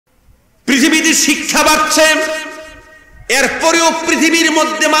পৃথিবীতে শিক্ষা বাড়ছে, এরপরেও পৃথিবীর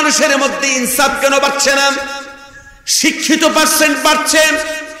মধ্যে মানুষের মধ্যে ইনসাফ কেন বাড়ছে না? শিক্ষিত পার্সেন্ট বাড়ছে,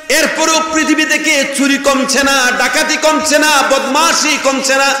 এরপরেও পৃথিবী থেকে চুরি কমছে না, ডাকাতি কমছে না, বদমাশি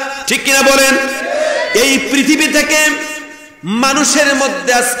কমছে না, ঠিক কিনা বলেন? এই পৃথিবী থেকে মানুষের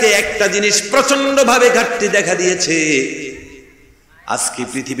মধ্যে আজকে একটা জিনিস প্রচন্ড ভাবে ঘাটতি দেখা দিয়েছে। আজকে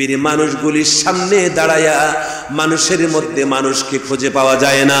পৃথিবীর মানুষগুলির সামনে দাঁড়ায়া মানুষের মধ্যে মানুষকে খুঁজে পাওয়া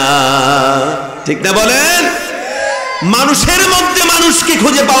যায় না, ঠিক না বলেন? মানুষের মধ্যে মানুষকে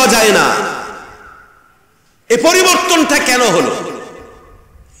খুঁজে পাওয়া যায় না। এই পরিবর্তনটা কেন হলো?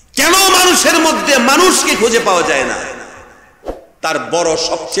 কেন মানুষের মধ্যে মানুষকে খুঁজে পাওয়া যায় না? তার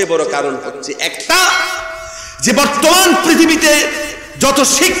সবচেয়ে বড় কারণ হচ্ছে একটা, যে বর্তমান পৃথিবীতে যত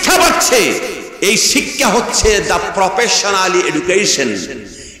শিক্ষা বাড়ছে, এই শিক্ষা হচ্ছে দা প্রফেশনাল এডুকেশন।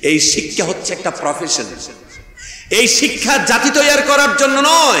 এই শিক্ষা হচ্ছে একটা প্রফেশন। এই শিক্ষা জাতি তৈরি করার জন্য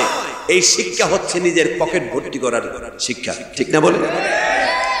নয়, এই শিক্ষা হচ্ছে নিজের পকেট ভর্তি করার শিক্ষা, ঠিক না বলেন?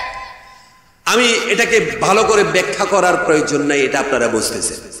 আমি এটাকে ভালো করে ব্যাখ্যা করার প্রয়োজন নাই, এটা আপনারা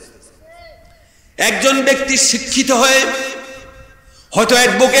বুঝতেছেন। একজন ব্যক্তি শিক্ষিত হয়ে হয়তো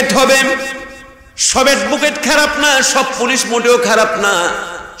অ্যাডভোকেট হবে। সব অ্যাডভোকেট খারাপ না, সব পুলিশ মোটেও খারাপ না,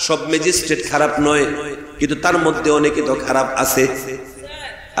 সব ম্যাজিস্ট্রেট খারাপ নয়, কিন্তু তার মধ্যে অনেকে তো খারাপ আছে,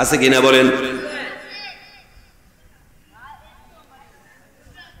 আছে কিনা বলেন?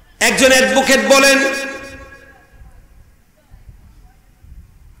 একজন অ্যাডভোকেট বলেন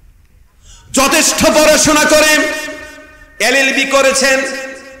যথেষ্ট পড়াশোনা করে এলএলবি করেছেন,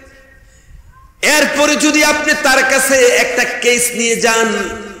 এরপরে যদি আপনি তার কাছে একটা কেস নিয়ে যান,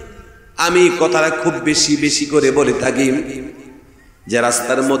 আমি কথাটা খুব বেশি বেশি করে বলে থাকি যে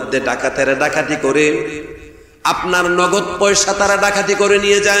রাস্তার মধ্যে ডাকাতেরা ডাকাতি করে, আপনার নগদ পয়সা তারা ডাকাতি করে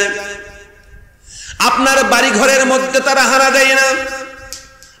নিয়ে যায়, আপনার বাড়ি ঘরের মধ্যে তারা হানা দেয় না,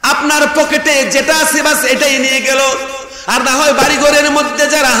 আপনার পকেটে যেটা আছে বাস এটাই নিয়ে গেল, আর না হয় বাড়ি ঘরের মধ্যে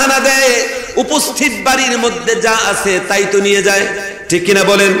যারা হানা দেয় উপস্থিত বাড়ির মধ্যে যা আছে তাই তো নিয়ে যায়, ঠিক কিনা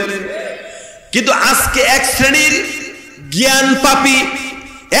বলেন? কিন্তু আজকে এক শ্রেণীর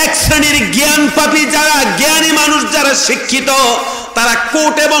জ্ঞান পাপী, যারা জ্ঞানী মানুষ, যারা শিক্ষিত, তারা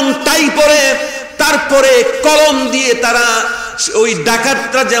কোট এবং টাই পরে, তারপরে কলম দিয়ে তারা ওই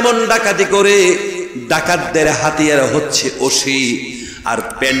ডাকাতরা যেমন ডাকাতি করে, ডাকাতদের হাতিয়ার হচ্ছে ওসি। আর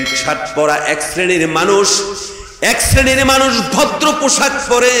প্যান্ট শার্ট পরা এক শ্রেণীর মানুষ ভদ্র পোশাক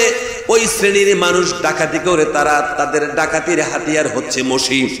পরে, ওই শ্রেণীর মানুষ ডাকাতি করে, তারা তাদের ডাকাতির হাতিয়ার হচ্ছে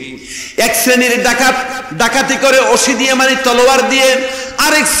মশি। এক শ্রেণীর ডাকাতি করে ওসি দিয়ে, মানে তলোয়ার দিয়ে,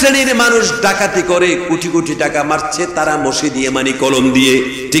 আরেক শ্রেণীর মানুষ ডাকাতি করে কোটি কোটি টাকা মারছে, তারা মশি দিয়ে, মানে কলম দিয়ে,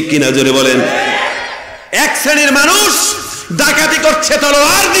 ঠিক কিনা জোরে বলেন? এক শ্রেণীর মানুষ ডাকাতি করছে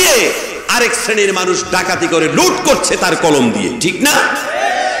তলোয়ার দিয়ে, আরেক শ্রেণীর মানুষ ডাকাতি করে লুট করছে তার কলম দিয়ে, ঠিক না?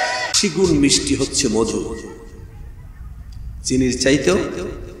 80 গুণ মিষ্টি হচ্ছে মধু, চিনির চাইতেও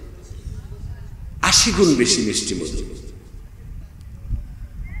 80 গুণ বেশি মিষ্টি মধু।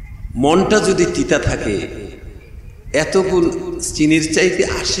 মনটা যদি তিতা থাকে, এত গুণ চিনির চাইতে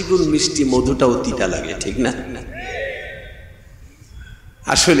 80 গুণ মিষ্টি মধুটাও তিতা লাগে, ঠিক না?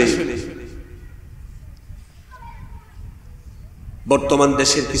 আসলে বর্তমান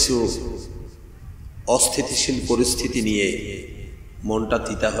দেশের কিছু অস্থিতিশীল পরিস্থিতি নিয়ে মনটা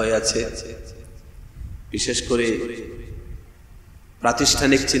তিতা হয়ে আছে। বিশেষ করে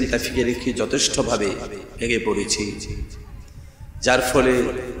প্রাতিষ্ঠানিক চিন্তা ফিকে রেখে যথেষ্টভাবে ভেঙে পড়েছি, যার ফলে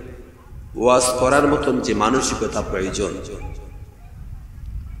ওয়াজ করার মতন যে মানসিকতা প্রয়োজন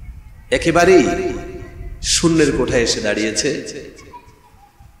একেবারেই শূন্যের কোঠায় এসে দাঁড়িয়েছে।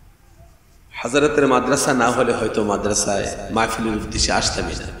 হাজারাতের মাদ্রাসা না হলে হয়তো মাদ্রাসায় মাহফিলের উদ্দেশ্যে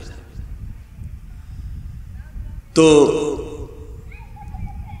আসতামই না। তো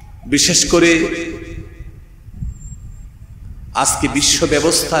বিশেষ করে আজকে বিশ্ব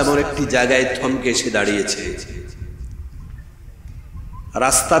ব্যবস্থা এমন একটি জায়গায় থমকে এসে দাঁড়িয়েছে,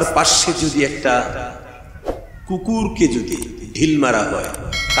 রাস্তার পাশে যদি একটা কুকুরকে যদি ঢিল মারা হয়,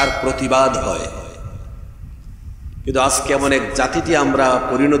 তার প্রতিবাদ হয়। কিন্তু আজকে এমন এক জাতিতে আমরা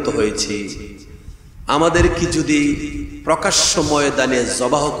পরিণত হয়েছি, আমাদেরকে যদি প্রকাশ্য ময়দানে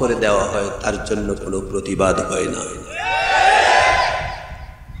জবাহ করে দেওয়া হয়, তার জন্য কোনো প্রতিবাদ হয় না।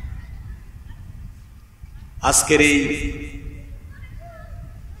 আজকের এই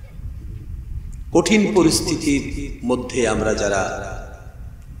কঠিন পরিস্থিতির মধ্যে আমরা যারা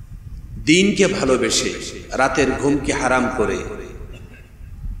দিনকে ভালোবেসে রাতের ঘুমকে হারাম করে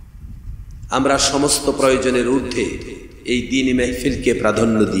আমরা সমস্ত প্রয়োজনের ঊর্ধ্বে এই দ্বীনি মেহফিলকে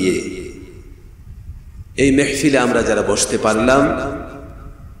প্রাধান্য দিয়ে এই মেহফিলে আমরা যারা বসতে পারলাম,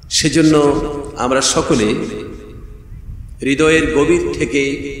 সেজন্য আমরা সকলে হৃদয়ের গভীর থেকে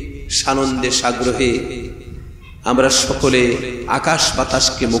সানন্দে সাগ্রহে আমরা সকলে আকাশ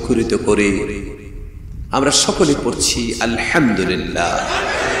বাতাসকে মুখরিত করে আমরা সকলে পড়ছি আলহামদুলিল্লাহ।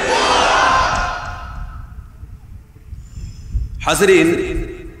 হাজরিন,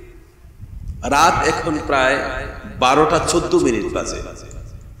 রাত এখন প্রায় 12:14 বাজে।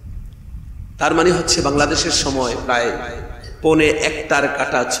 তার মানে হচ্ছে বাংলাদেশের সময় প্রায় 1:45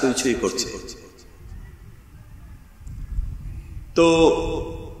 কাটা ছুঁই ছুঁই করছে। তো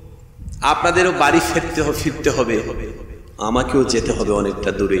আপনাদেরও বাড়ি ফিরতে হবে, আমাকেও যেতে হবে অনেকটা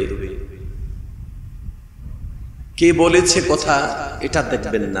দূরে। কে বলেছে কথা এটা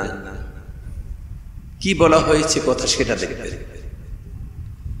দেখবেন না, কি বলা হয়েছে কথা সেটা দেখবেন।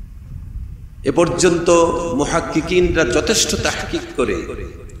 এ পর্যন্ত মুহাক্কিকিনরা যথেষ্ট তাহকিক করে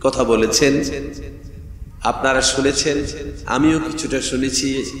কথা বলেছেন, আপনারা শুনেছেন, আমিও কিছুটা শুনেছি।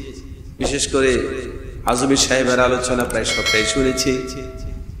 বিশেষ করে আজমি সাহেবের আলোচনা প্রায় সবটাই শুনেছি।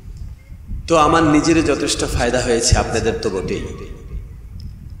 তো আমার নিজেরও যথেষ্ট ফায়দা হয়েছে, আপনাদের তো বটেই।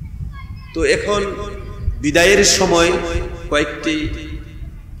 তো এখন বিদায়ের সময় কয়েকটি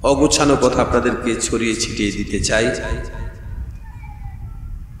অগোছানো কথা আপনাদেরকে ছড়িয়ে ছিটিয়ে দিতে চাই।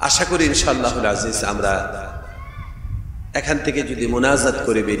 আশা করি ইনশাআল্লাহুল আজিজ আমরা এখান থেকে যদি মোনাজাত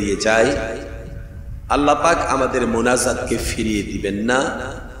করে বেরিয়ে যাই, আল্লাহ পাক আমাদের মোনাজাতকে ফিরিয়ে দিবেন না।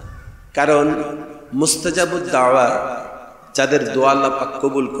 কারণ মুস্তাজাবুদ দাওয়া, যাদের দোয়া আল্লাহ পাক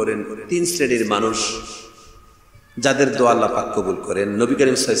কবুল করেন, 3 শ্রেণীর মানুষ যাদের দোয়া আল্লাহ পাক কবুল করেন। নবী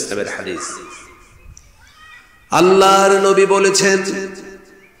করিম সাল্লাল্লাহু আলাইহি ওয়াসাল্লামের হাদিস, আল্লাহর নবী বলেছেন,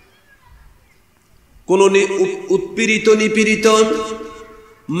 কোন উৎপীড়িত নিপীড়িত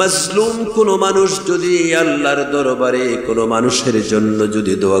মাজলুম কোন মানুষ যদি আল্লাহর দরবারে কোন মানুষের জন্য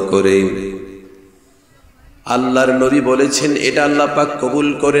যদি দোয়া করে, আল্লাহর নবী বলেছেন এটা আল্লাহ পাক কবুল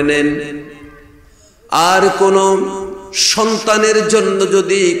করে নেন। আর কোন সন্তানের জন্য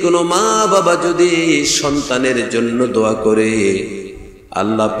যদি, কোন মা বাবা যদি সন্তানের জন্য দোয়া করে,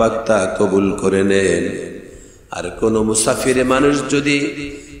 আল্লাহ পাক তা কবুল করে নেন। আর কোন মুসাফির মানুষ যদি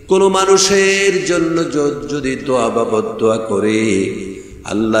কোন মানুষের জন্য যদি দোয়া বাবদ দোয়া করে,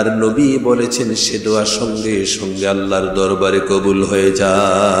 আল্লাহর নবী বলেছেন সে দোয়া সঙ্গে সঙ্গে আল্লাহর দরবারে কবুল হয়ে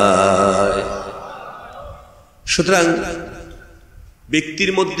যায়। সুতরাং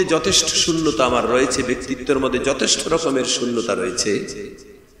ব্যক্তির মধ্যে যথেষ্ট শূন্যতা আমার রয়েছে, ব্যক্তিত্বের মধ্যে যথেষ্ট রকমের শূন্যতা রয়েছে,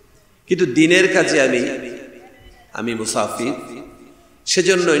 কিন্তু দিনের কাজে আমি মুসাফির।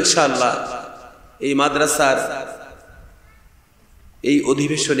 সেজন্য ইনশাআল্লাহ এই মাদ্রাসার এই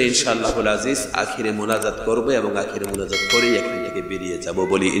অধিবেশনে ইনশাআল্লাহুল আজিজ আখিরে মোনাজাত করব এবং আখিরে মোনাজাত করেই এখান থেকে বেরিয়ে যাব,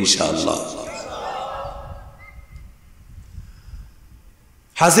 বলি ইনশাআল্লাহ।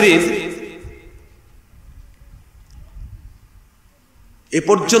 হাজরিন, এ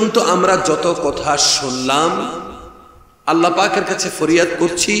পর্যন্ত আমরা যত কথা শুনলাম, আল্লাহ পাকের কাছে ফরিয়াদ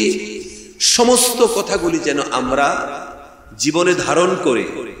করছি সমস্ত কথাগুলি যেন আমরা জীবনে ধারণ করে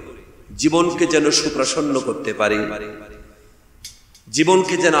জীবনকে যেন সুপ্রসন্ন করতে পারি,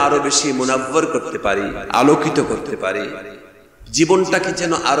 জীবনকে যেন আরো বেশি মুনাব্বর করতে পারি, আলোকিত করতে পারি, জীবনটাকে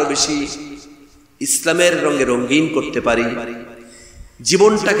যেন আরো বেশি ইসলামের রঙে রঙিন করতে পারি,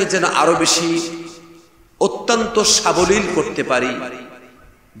 জীবনটাকে যেন আরো বেশি অত্যন্ত সাবলীল করতে পারি,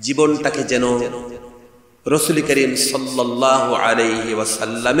 জীবনটাকে যেন রাসূল করিম সাল্লাল্লাহু আলাইহি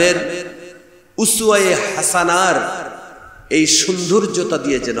ওয়াসাল্লামের উসওয়ায়ে হাসানার এই সৌন্দর্যতা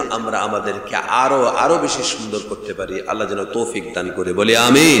দিয়ে যেন আমরা আমাদেরকে আরো বেশি সুন্দর করতে পারি। আল্লাহ যেন তৌফিক দান করে, বলে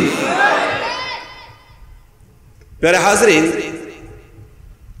আমিন। প্রিয় হাজরিন,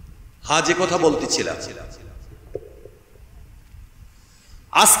 যে কথা বলতেছিলাম,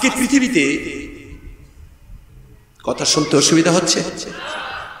 আজকে পৃথিবীতে কথা শুনতে অসুবিধা হচ্ছে।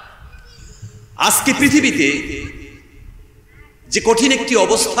 আজকে পৃথিবীতে যে কঠিন একটি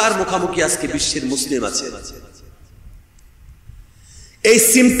অবস্থার মুখোমুখি আজকে বিশ্বের মুসলিম আছে, এই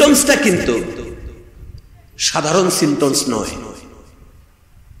সিমটমসটা কিন্তু সাধারণ সিমটমস নয়।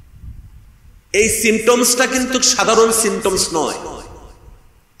 এই সিমটমসটা কিন্তু সাধারণ সিমটমস নয়।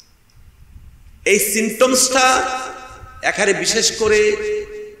 এই সিমটমসটা এখানে বিশেষ করে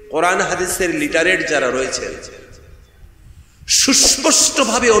কোরআন হাদিসের লিটারেট যারা রয়েছে,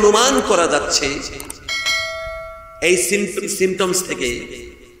 সুস্পষ্টভাবে অনুমান করা যাচ্ছে এই সিমটমস থেকে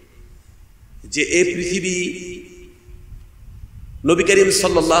যে এই পৃথিবী নবী করিম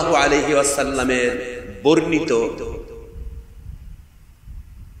সাল্লাল্লাহু আলাইহি ওয়াসাল্লামের বর্ণিত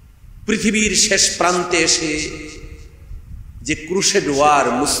পৃথিবীর শেষ প্রান্তে এসে যে ক্রুসেড ওয়ার,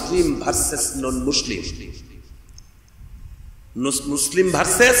 মুসলিম ভার্সেস নন মুসলিম, মুসলিম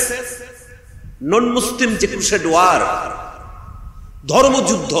ভার্সেস নন মুসলিম যে ক্রুসেড ওয়ার,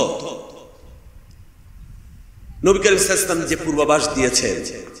 ধর্মযুদ্ধ, নবী করিম সাল্লাল্লাহু আলাইহি ওয়াসাল্লাম যে পূর্বাভাস দিয়েছেন,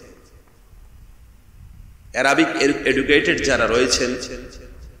 অ্যারাবিক এডুকেটেড যারা রয়েছেন,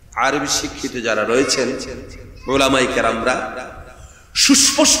 আরবি শিক্ষিত যারা রয়েছেন, ওলামায়ে কেরামরা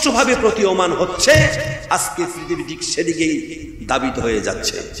সুস্পষ্টভাবে প্রতীয়মান হচ্ছে আজকে পৃথিবী ঠিক সেদিকেই দাবিত হয়ে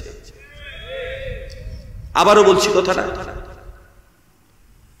যাচ্ছে। আবারও বলছি কথাটা,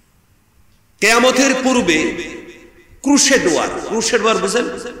 কিয়ামতের পূর্বে ক্রুসেড ওয়ার বুঝেন,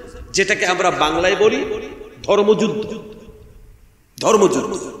 যেটাকে আমরা বাংলায় বলি ধর্মযুদ্ধ।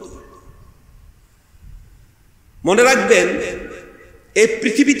 মনে রাখবেন, এই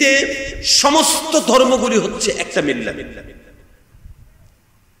পৃথিবীতে সমস্ত ধর্মগুলি হচ্ছে একটা মিল্লাত,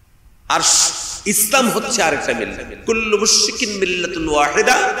 আর ইসলাম হচ্ছে আরেকটা মিল্লাত। কুল্লু মুশরিকিন মিল্লাতুন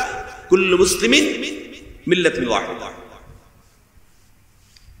ওয়াহিদা, কুল্লু মুসলিমিন মিল্লাতুন ওয়াহিদা।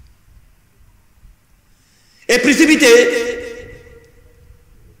 এই পৃথিবীতে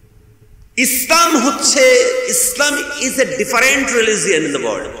ইসলাম is a different religion in the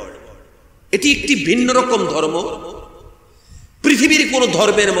world. এটি একটি ভিন্ন রকম ধর্ম। পৃথিবীর কোন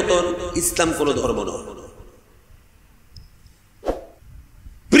ধর্মের মতন ইসলাম কোন ধর্ম নয়।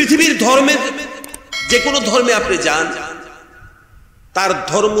 পৃথিবীর ধর্মের যে কোনো ধর্মে আপনি যান, তার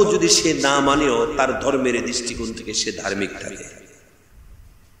ধর্ম যদি সে না মানেও তার ধর্মের দৃষ্টিকোণ থেকে সে ধার্মিক থাকে।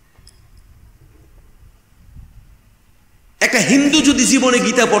 একটা হিন্দু যদি জীবনে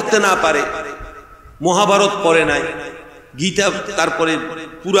গীতা পড়তে না পারে, মহাভারত পড়ে নাই, গীতা তারপরে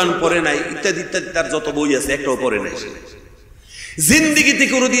পুরাণ পড়ে নাই, ইত্যাদি ইত্যাদি, তার যত বই আছে একটাও পড়ে নাই, জিন্দিগিতে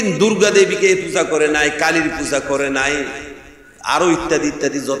কোনোদিন দুর্গা দেবীকে পূজা করে নাই, কালীর পূজা করে নাই, আরো ইত্যাদি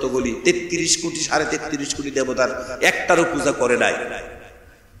ইত্যাদি যতগুলি 33 কোটি 33.5 কোটি দেবতার একটারও পূজা করে নাই,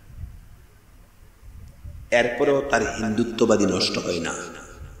 এরপরেও তার হিন্দুত্ববাদী নষ্ট হয় না।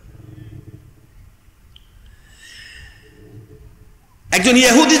 একজন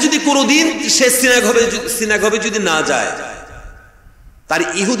ইহুদি যদি কোনোদিন সে সিনাগবে যদি না যায়, তার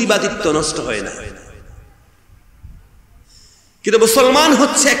ইহুদিবাদিত্ব নষ্ট হয় না। কিন্তু মুসলমান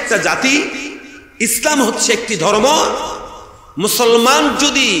হচ্ছে একটা জাতি, ইসলাম হচ্ছে একটি ধর্ম। মুসলমান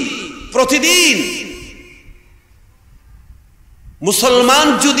যদি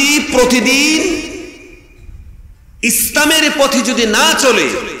প্রতিদিন ইসলামের পথে যদি না চলে,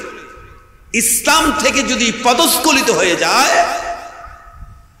 ইসলাম থেকে যদি পদস্খলিত হয়ে যায়,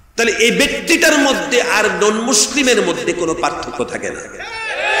 তাহলে এই ব্যক্তিটার মধ্যে আর নন মুসলিমের মধ্যে কোনো পার্থক্য থাকে না।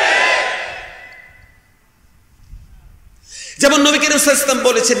 যেমন নবী করিম সাল্লাল্লাহু আলাইহি ওয়াসাল্লাম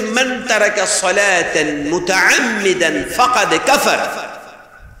বলেছেন, মান তারাকা সালাতান মুতাআম্মিদান ফাকাদ কাফার।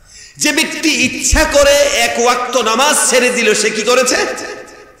 যে ব্যক্তি ইচ্ছা করে এক ওয়াক্ত নামাজ ছেড়ে দিল, সে কি করেছে?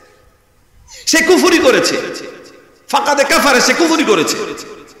 সে কুফরি করেছে। ফাকাদ কাফার, সে কুফরি করেছে।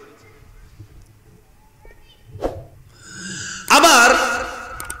 আবার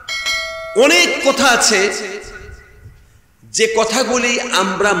অনেক কথা আছে যে কথাগুলি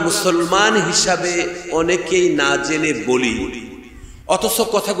আমরা মুসলমান হিসাবে অনেকেই না জেনে বলি, অথচ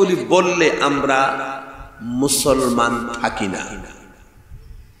কথাগুলি বললে আমরা মুসলমান থাকি না।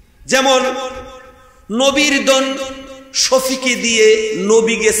 যেমন নবীর ধন শফিকে দিয়ে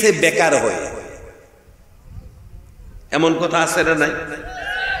নবী গেছে বেকার হয়ে, এমন কথা আছে না নাই?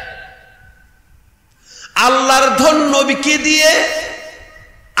 আল্লাহর ধন নবীকে দিয়ে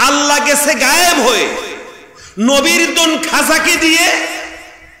আল্লাহ গেছে গায়েব হয়ে, নবীর দন খাজাকে দিয়ে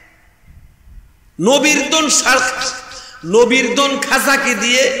নবীর দন খাজাকে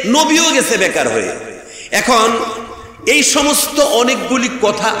দিয়ে নবীও গেছে বেকার হয়ে। এখন এই সমস্ত অনেকগুলি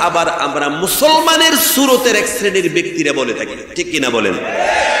কথা আবার আমরা মুসলমানের সুরতের এক শ্রেণীর ব্যক্তিরা বলে থাকি, ঠিক কিনা বলেন?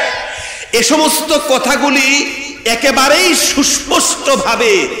 এ সমস্ত কথাগুলি একেবারেই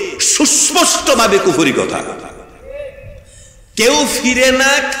সুস্পষ্টভাবে কুফরি কথা। কেউ ফিরে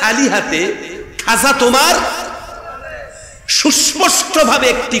না খালি হাতে, খাজা তোমার সুস্পষ্টভাবে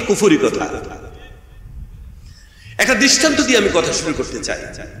একটি কুফরি কথা। একটা দৃষ্টান্ত দিয়ে আমি কথা শুরু করতে চাই।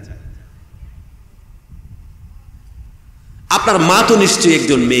 আপনার মা তো নিশ্চয়ই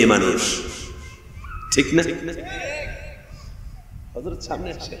একজন মেয়ে মানুষ, ঠিক না? হযরত সামনে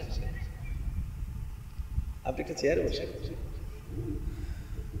আসেন, আপনি একটা চেয়ারে বসে।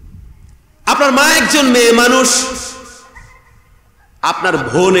 আপনার মা একজন মেয়ে মানুষ, আপনার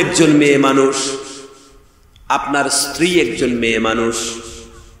বোন একজন মেয়ে মানুষ, আপনার স্ত্রী একজন মেয়ে মানুষ,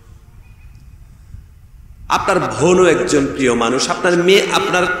 আপনার বোনও একজন প্রিয় মানুষ, আপনার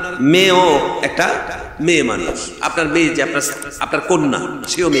মেয়েও একটা মেয়ে মানুষ, আপনার মেয়ে যে আপনার কন্যা,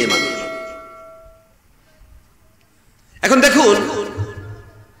 সেও মেয়ে মানুষ। এখন দেখুন,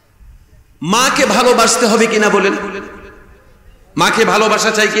 মাকে ভালোবাসতে হবে কিনা বলেন? মাকে ভালোবাসা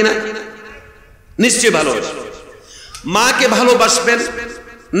চাই কিনা? নিশ্চয়ই ভালোবাসা। মাকে ভালোবাসবেন,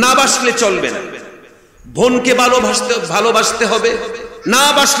 না বাসলে চলবে না। বোনকে ভালোবাসতে হবে, না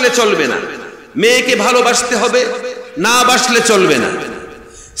বাসলে চলবে না। মেয়েকে ভালোবাসতে হবে, না বাসলে চলবে না।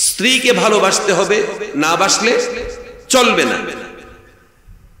 স্ত্রীকে ভালোবাসতে হবে, না বাসলে চলবে না।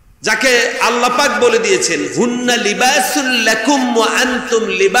 যাকে আল্লাহ পাক বলে দিয়েছেন হুন্না লিবাসুল লাকুম ওয়া আনতুম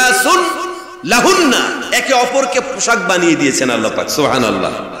লিবাসুন লাহুন্না, একে অপরকে পোশাক বানিয়ে দিয়েছেন আল্লাহ পাক,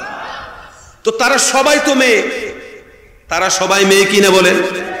 সুবহানাল্লাহ। তো তারা সবাই তো মেয়ে, তারা সবাই মেয়ে কিনা বলেন?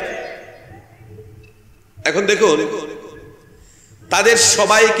 এখন দেখুন, তাদের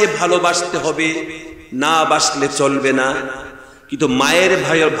সবাইকে ভালোবাসতে হবে, না বাসলে চলবে না। কিন্তু মায়ের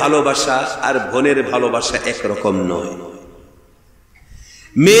ভালোবাসা আর বোনের ভালোবাসা একরকম নয়।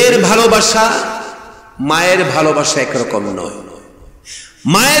 মেয়ের ভালোবাসা মায়ের ভালোবাসা একরকম নয়।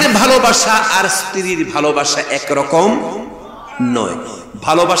 মায়ের ভালোবাসা আর স্ত্রীর ভালোবাসা একরকম নয়।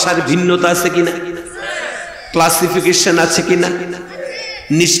 ভালোবাসার ভিন্নতা আছে কিনা, ক্লাসিফিকেশন আছে কিনা?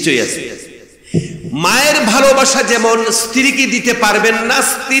 নিশ্চয়ই আছে। মায়ের ভালোবাসা যেমন স্ত্রীকে দিতে পারবেন না,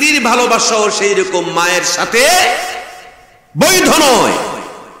 স্ত্রীর ভালোবাসাও সেই রকম মায়ের সাথে বৈধ নয়।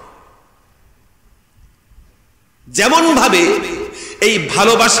 যেমন ভাবে এই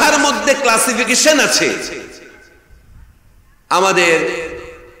ভালোবাসার মধ্যে ক্লাসিফিকেশন আছে, আমাদের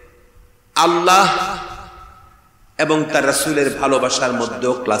আল্লাহ এবং তার রাসূলের ভালোবাসার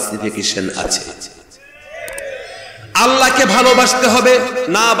মধ্যেও ক্লাসিফিকেশন আছে। আল্লাহকে ভালোবাসতে হবে,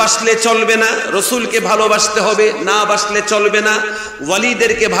 না বাসলে চলবে না। রসুলকে ভালোবাসতে হবে, না বাসলে চলবে না।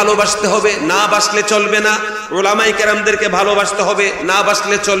 ওয়ালিদেরকে ভালোবাসতে হবে, না বাসলে চলবে না। উলামায়ে কেরামদেরকে ভালোবাসতে হবে, না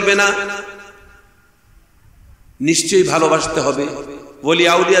বাসলে চলবে না। নিশ্চয়ই ভালোবাসতে হবে। ওলি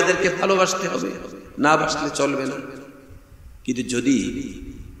আউলিয়াদেরকে ভালোবাসতে হবে, না বাসলে চলবে না। কিন্তু যদি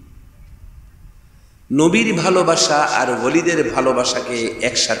নবীর ভালোবাসা আর ওলিদের ভালোবাসাকে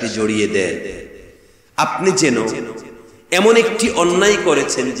একসাথে জড়িয়ে দেন, আপনি যেন এমন একটি অন্যায়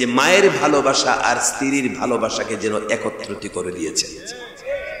করেছেন যে মায়ের ভালোবাসা আর স্ত্রীর ভালোবাসাকে যেন একত্রিত করে দিয়েছেন।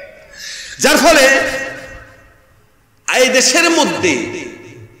 যার ফলে এই দেশের মধ্যে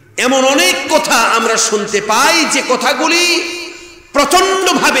এমন অনেক কথা আমরা শুনতে পাই যে কথাগুলি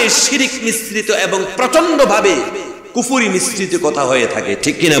প্রচন্ডভাবে শিরিক মিশ্রিত এবং প্রচন্ডভাবে কুফরি মিশ্রিত কথা হয়ে থাকে,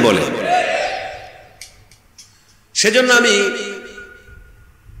 ঠিক কিনা বলে? সেজন্য আমি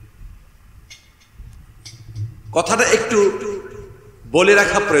কথাটা একটু বলে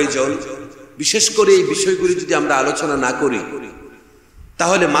রাখা প্রয়োজন। বিশেষ করে এই বিষয়গুলি যদি আমরা আলোচনা না করি,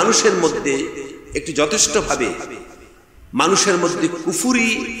 তাহলে মানুষের মধ্যে একটু যথেষ্টভাবে মানুষের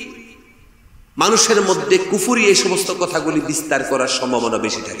মধ্যে কুফরি এই সমস্ত কথাগুলি বিস্তার করার সম্ভাবনা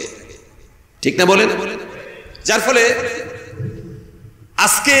বেশি থাকে, ঠিক না বলেন? যার ফলে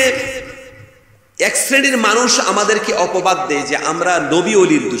আজকে এক শ্রেণীর মানুষ আমাদেরকে অপবাদ দেয় যে আমরা নবী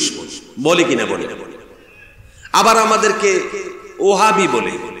ওলির দুশমন, বলে কিনা বলে। আবার আমাদেরকে ওহাবি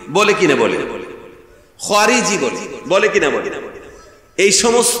বলে কিনা বলে, খারিজি বলে কিনা বলে। এই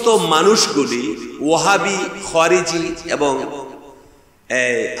সমস্ত মানুষগুলি ওহাবি, খারিজি এবং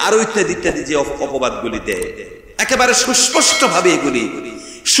আরো ইত্যাদি ইত্যাদি যে অপবাদগুলি দেয়, একেবারে সুস্পষ্টভাবে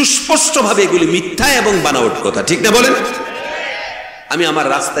এগুলি মিথ্যা এবং বানাওয়াট কথা, ঠিক না বলেন? আমি আমার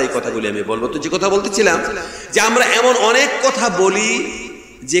রাস্তায় কথাগুলি আমি বলবো। তো যে কথা বলতেছিলাম যে আমরা এমন অনেক কথা বলি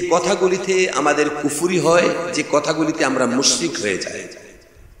যে কথাগুলিতে আমাদের কুফরি হয়, যে কথাগুলিতে আমরা মুশরিক হয়ে যাই,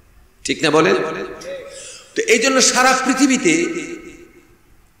 ঠিক না বলেন? তো এই জন্য সারা পৃথিবীতে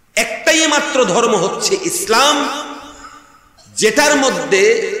একটাই মাত্র ধর্ম হচ্ছে ইসলাম, যেটার মধ্যে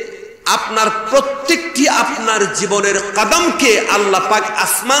আপনার প্রত্যেকটি আপনার জীবনের কদমকে আল্লাহ পাক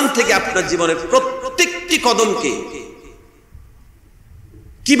আসমান থেকে আপনার জীবনের প্রত্যেকটি কদমকে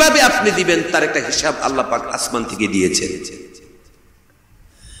কিভাবে আপনি দিবেন তার একটা হিসাব আল্লাহ পাক আসমান থেকে দিয়েছেন।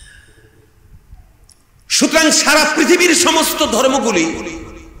 সুতরাং সারা পৃথিবীর সমস্ত ধর্মগুলি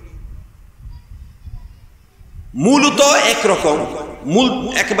মূলত একরকম, মূল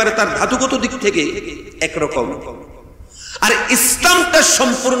একেবারে তার ধাতুগত দিক থেকে একরকম, আর ইসলামটা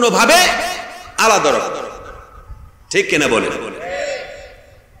সম্পূর্ণভাবে আলাদা রকম, ঠিক কিনা বলে?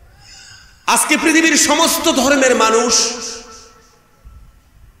 আজকে পৃথিবীর সমস্ত ধর্মের মানুষ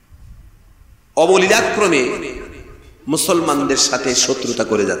অবলীলাক্রমে মুসলমানদের সাথে শত্রুতা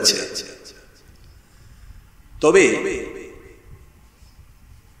করে যাচ্ছে। তবে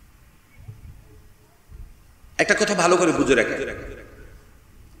একটা কথা ভালো করে বুঝে রাখেন,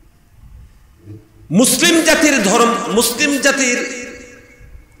 মুসলিম জাতির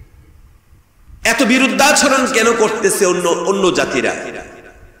এত বিরুদ্ধাচরণ কেন করতেছে অন্য জাতিরা,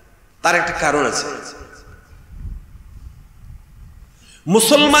 তার একটা কারণ আছে।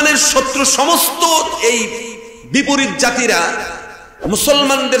 মুসলমানের শত্রু সমস্ত এই বিপরীত জাতিরা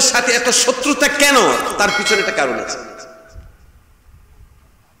মুসলমানদের সাথে এত শত্রুতা কেন, তার পিছনে একটা কারণ আছে।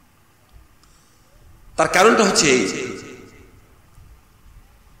 তার কারণটা হচ্ছে এই,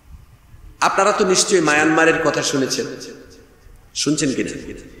 আপনারা তো নিশ্চয়ই মায়ানমারের কথা শুনেছেন, শুনছেন কিনা?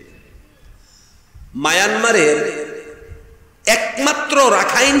 মায়ানমারের একমাত্র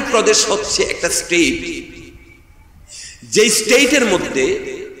রাখাইন প্রদেশ হচ্ছে একটা স্টেট, যে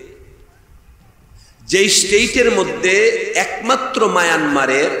স্টেটের মধ্যে একমাত্র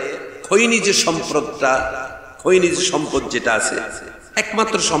মায়ানমারের খনিজ সম্পদ যেটা আছে,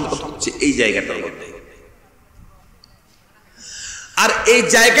 একমাত্র সম্পদ হচ্ছে এই জায়গাটার মধ্যে। আর এই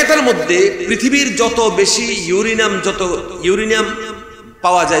জায়গাটার মধ্যে পৃথিবীর যত বেশি ইউরেনিয়াম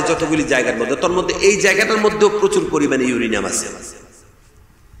পাওয়া যায় যতগুলি জায়গার মধ্যে, তার মধ্যে এই জায়গাটার মধ্যেও প্রচুর পরিমাণে ইউরেনিয়াম আছে।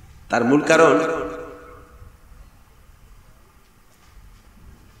 তার মূল কারণ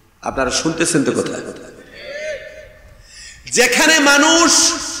আপনারা শুনতেছেন তো কথা, যেখানে মানুষ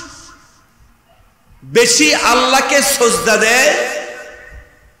বেশি আল্লাহকে সিজদা দেয়,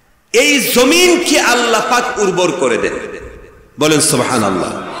 এই জমিনকে আল্লাহ পাক উর্বর করে দেন। বলেন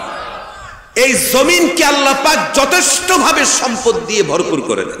সুবহানাল্লাহ। এই জমিনকে আল্লাহ পাক যথেষ্ট ভাবে সম্পদ দিয়ে ভরপুর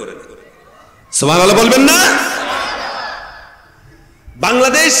করে দেন। সুবহানাল্লাহ বলবেন না?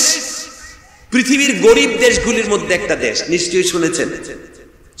 বাংলাদেশ পৃথিবীর গরিব দেশগুলির মধ্যে একটা দেশ, নিশ্চয়ই শুনেছেন,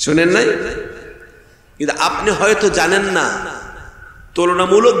 শুনেন নাই? কিন্তু আপনি হয়তো জানেন না,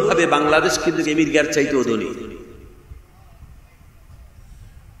 তুলনামূলকভাবে বাংলাদেশ কিন্তু আমেরিকার চাইতেও ধনী,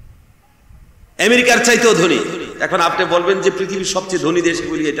 আমেরিকার চাইতেও ধনী। এখন আপনি বলবেন যে পৃথিবীর সবচেয়ে ধনী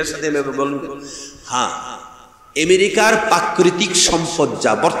দেশগুলি, এটার সাথে বলুন, হ্যাঁ, আমেরিকার প্রাকৃতিক সম্পদ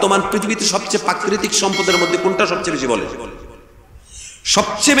যা বর্তমান পৃথিবীতে সবচেয়ে প্রাকৃতিক সম্পদের মধ্যে কোনটা সবচেয়ে বেশি? বলে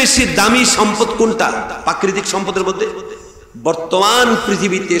সবচেয়ে বেশি দামি সম্পদ কোনটা প্রাকৃতিক সম্পদের মধ্যে? বর্তমান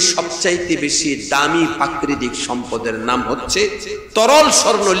পৃথিবীতে সবচাইতে বেশি দামি প্রাকৃতিক সম্পদের নাম হচ্ছে তরল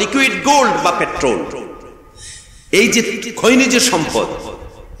স্বর্ণ, লিকুইড গোল্ড বা পেট্রোল। এই যে খনিজ সম্পদ,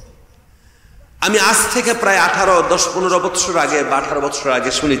 আমি আজ থেকে প্রায় 10-15 বছর আগে বা 18 বছর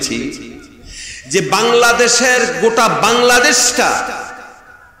আগে শুনেছি যে বাংলাদেশের গোটা বাংলাদেশটা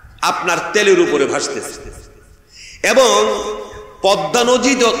আপনার তেলের উপরে ভাসতেছে, এবং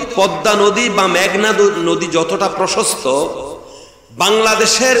পদ্মা নদী বা মেঘনা নদী যতটা প্রশস্ত,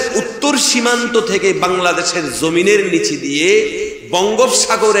 বাংলাদেশের উত্তর সীমান্ত থেকে বাংলাদেশের জমিনের নিচে দিয়ে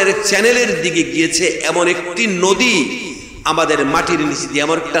বঙ্গোপসাগরের চ্যানেলের দিকে গিয়েছে এমন একটি নদী, আমাদের মাটির নিচে দিয়ে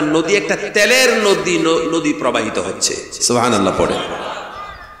এমন একটা নদী, একটা তেলের নদী প্রবাহিত হচ্ছে। সুবহানাল্লাহ পড়ে।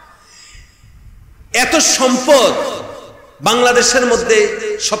 এত সম্পদ বাংলাদেশের মধ্যে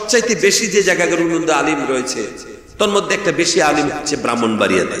সবচাইতে বেশি যে জায়গাগুলোর মধ্যে আলিম রয়েছে, তোর মধ্যে একটা বেশি আলিম হচ্ছে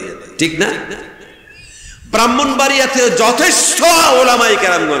ব্রাহ্মণবাড়িয়াতে, ঠিক না? ব্রাহ্মণবাড়িয়াতে যথেষ্ট ওলামায়ে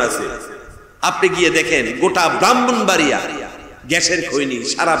কেরামগণ আছে। আপনি গিয়ে দেখেন, গোটা ব্রাহ্মণবাড়িয়া গ্যাসের খৈনি,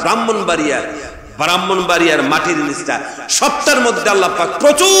 সারা ব্রাহ্মণবাড়িয়ার মাটির নিচটা সবটার মধ্যে আল্লাহ পাক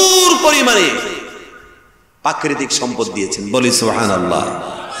প্রচুর পরিমাণে প্রাকৃতিক সম্পদ দিয়েছেন। বলি সুবহানাল্লাহ।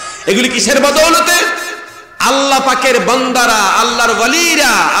 এগুলি কিসের বদৌলতে? আল্লাহ পাকের বান্দারা, আল্লাহর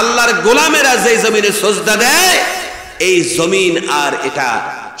ওয়ালিরা, আল্লাহর গোলামেরা যে জমিনে সিজদা দেয়, এই জমিন আর এটা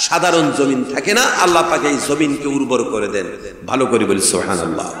সাধারণ জমিন থাকে না, আল্লাহ পাক এই জমিনকে উর্বর করে দেন। ভালো করে বলি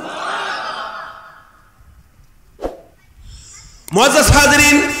সুবহানাল্লাহ। মুআজ্জাজ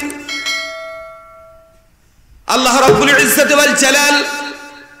হাজিরিন, আল্লাহ রাব্বুল ইজ্জত ওয়াল জালাল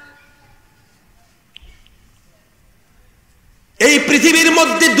এই পৃথিবীর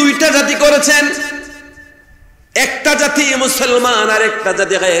মধ্যে দুইটা জাতি করেছেন, একটা জাতি মুসলমান আর একটা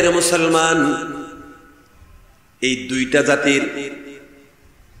জাতি গায়র মুসলমান। এই দুইটা জাতির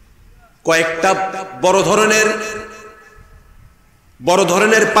কয়েকটা বড়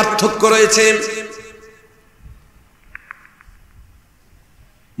ধরনের পার্থক্য রয়েছে।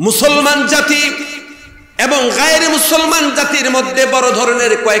 মুসলমান জাতি এবং গায়র মুসলমান জাতির মধ্যে বড়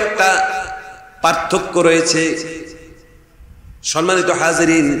ধরনের কয়েকটা পার্থক্য রয়েছে। সম্মানিত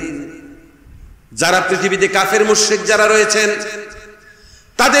হাজিরিন, যারা পৃথিবীতে কাফের মুশরিক যারা রয়েছেন,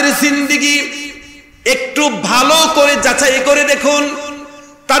 তাদের জিন্দেগি একটু ভালো করে যাচাই করে দেখুন,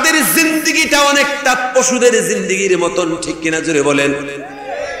 তাদের জিন্দেগিটা অনেকটা পশুদের জিন্দেগির মতন, ঠিক কিনা জোরে বলেন?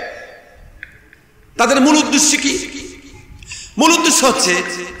 তাদের মূল উদ্দেশ্য কি? মূল উদ্দেশ্য হচ্ছে,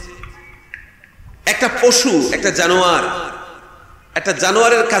 একটা পশু, একটা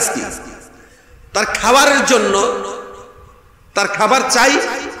জানোয়ারের কাজ কি? তার খাবারের জন্য, তার খাবার চাই,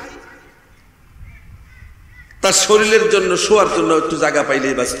 তার শরীরের জন্য, শোয়ার জন্য একটু জায়গা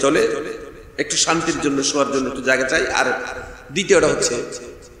পাইলেই বাস চলে, একটু শান্তির জন্য শোয়ার জন্য একটু জায়গা চাই। আর দ্বিতীয়টা হচ্ছে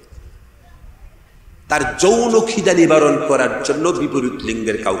তার যৌন খিদা নিবারণ করার জন্য বিপরীত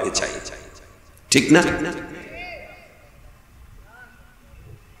লিঙ্গের কাউকে চাই, ঠিক না?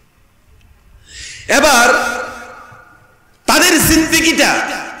 এবার তাদের জিন্দেগিটা,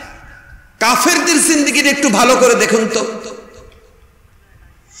 কাফেরদের জিন্দেগিটা একটু ভালো করে দেখুন তো।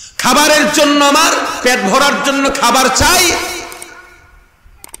 খাবারের জন্য আমার পেট ভরার জন্য খাবার চাই,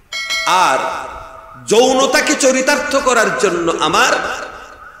 আর যৌনতাকে চরিতার্থ করার জন্য আমার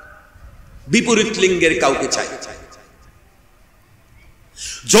বিপরীত লিঙ্গের কাউকে চাই।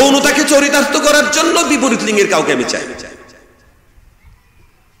 যৌনতাকে চরিতার্থ করার জন্য বিপরীত লিঙ্গের কাউকে আমি চাই।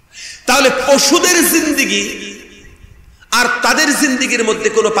 তাহলে পশুদের জিন্দেগি আর তাদের জিন্দেগির মধ্যে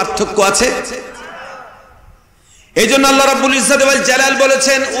কোনো পার্থক্য আছে? এই জন্য আল্লাহ রাব্বুল ইজ্জাত ওয়াল জালাল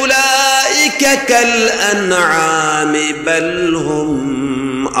বলেছেন, উলাইকা কাল আনআমি বাল হুম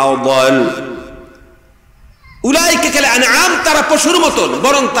আদাল। উলাইকা কাল আনআম, তারা পশুর মতন,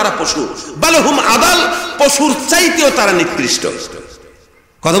 বরং তারা পশু। বাল হুম আদাল, পশুর চাইতেও তারা নিকৃষ্ট।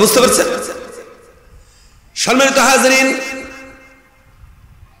 কথা বুঝতে পারছেন? সম্মানিত হাজরিন,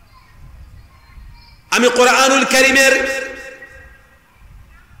 আমি কোরআনুল কারীমের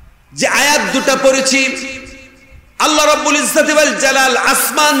যে আয়াত দুটো পড়েছি, আল্লাহ রাব্বুল ইজ্জাত ওয়াল জালাল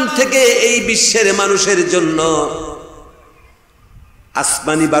আসমান থেকে এই বিশ্বের মানুষের জন্য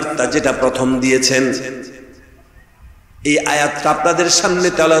আসমানি বার্তা যেটা প্রথম দিয়েছেন, এই আয়াতটা আপনাদের সামনে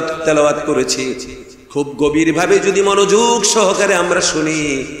তেলাওয়াত করেছি। খুব গভীরভাবে যদি মনোযোগ সহকারে আমরা শুনি,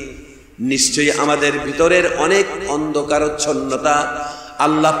 নিশ্চয়ই আমাদের ভিতরের অনেক অন্ধকারচ্ছন্নতা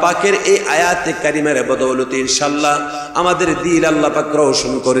আল্লাহ পাকের এই আয়াতে কারিমের বদৌলতে ইনশাআল্লাহ আমাদের দিল আল্লাহ পাক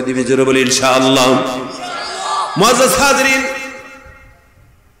রওশন করে দিবে। জোরে বলি ইনশাআল্লাহ। মুআজ্জাজ হাজরিন,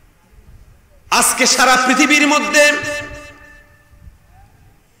 আজকে সারা পৃথিবীর মধ্যে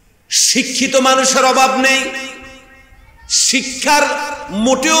শিক্ষিত মানুষের অভাব নেই, শিক্ষার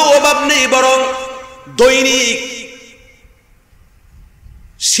মোটেও অভাব নেই, বরং দৈনিক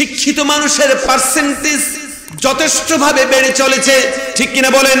শিক্ষিত মানুষের পার্সেন্টেজ যথেষ্টভাবে বেড়ে চলেছে। ঠিক কিনা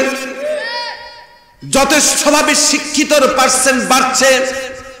বলেন? যথেষ্টভাবে শিক্ষিতর পার্সেন্ট বাড়ছে।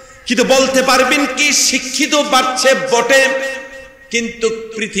 কিন্তু বলতে পারবেন কি শিক্ষিত বাড়ছে বটে, কিন্তু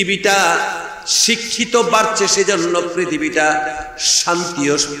পৃথিবীটা শিক্ষিত বাড়ছে, সেজন্য পৃথিবীটা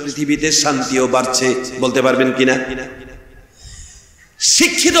পৃথিবীতে শান্তিও বাড়ছে। বলতে পারবেন কিনা?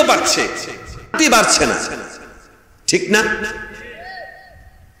 শিক্ষিত বাড়ছে, শান্তি বাড়ছে না। ঠিক না?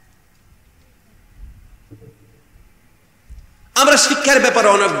 আমরা শিক্ষার ব্যাপারে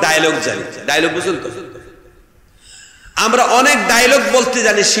অনেক ডায়লগ জানি। ডায়লগ বুঝুন তো? আমরা অনেক ডায়লগ বলতে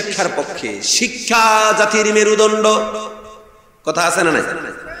জানি শিক্ষার পক্ষে। শিক্ষা জাতির মেরুদণ্ড, কথা আছে না নাই?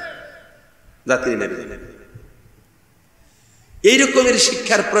 জাতির মেরুদণ্ড, এই রকমের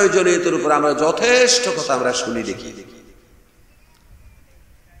শিক্ষার প্রয়োজনীয়তার উপর আমরা যথেষ্ট কথা আমরা শুনি, দেখি।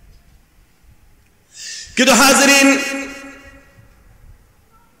 কিন্তু হাজরিন,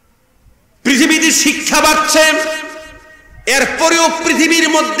 পৃথিবীতে শিক্ষা বাড়ছে, এরপরেও পৃথিবীর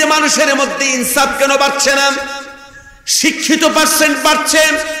মধ্যে মানুষের মধ্যে ইনসাফ কেন বাড়ছে না? শিক্ষিত পার্সেন্ট বাড়ছে,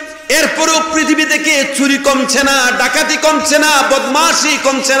 এরপরেও পৃথিবী থেকে চুরি কমছে না, ডাকাতি কমছে না, বদমাশি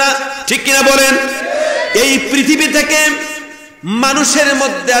কমছে না। ঠিক কিনা বলেন? এই পৃথিবী থেকে মানুষের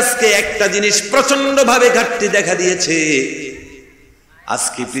মধ্যে আজকে একটা জিনিস প্রচন্ড ভাবে ঘাটতি দেখা দিয়েছে।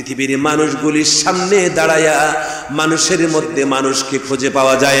 আজকে পৃথিবীর মানুষগুলির সামনে দাঁড়ায়া মানুষের মধ্যে মানুষকে খুঁজে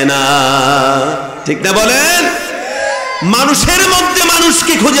পাওয়া যায় না। ঠিক না বলেন? মানুষের মধ্যে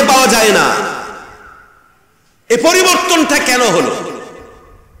মানুষকে খুঁজে পাওয়া যায় না। এই পরিবর্তনটা কেন হলো?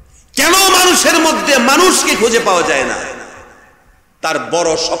 কেন মানুষের মধ্যে মানুষকে খুঁজে পাওয়া যায় না? তার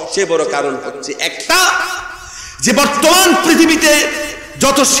সবচেয়ে বড় কারণ হচ্ছে একটা, যে বর্তমান পৃথিবীতে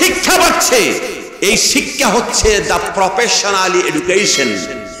যত শিক্ষা বাড়ছে, এই শিক্ষা হচ্ছে দা প্রফেশনাল এডুকেশন।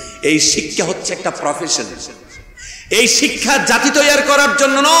 এই শিক্ষা হচ্ছে একটা প্রফেশন। এই শিক্ষা জাতি তৈরি করার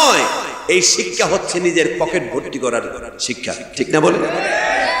জন্য নয়, এই শিক্ষা হচ্ছে নিজের পকেট ভর্তি করার শিক্ষা। ঠিক না বলেন?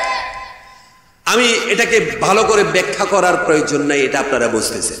 আমি এটাকে ভালো করে ব্যাখ্যা করার প্রয়োজন নাই, এটা আপনারা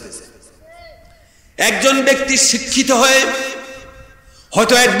বুঝতেছেন। একজন ব্যক্তি শিক্ষিত হয়ে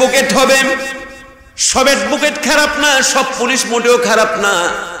হয়তো অ্যাডভোকেট হবে। সব অ্যাডভোকেট খারাপ না, সব পুলিশ মোটেও খারাপ না,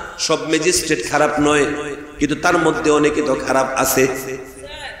 সব ম্যাজিস্ট্রেট খারাপ নয়, কিন্তু তার মধ্যে অনেকে তো খারাপ আছে।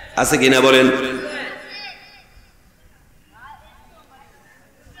 আছে কিনা বলেন?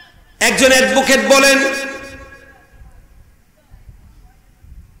 একজন অ্যাডভোকেট বলেন,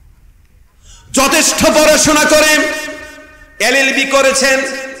 যথেষ্ট পড়াশোনা করে এলএলবি করেছেন,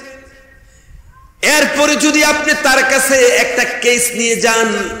 এরপরে যদি আপনি তার কাছে একটা কেস নিয়ে যান,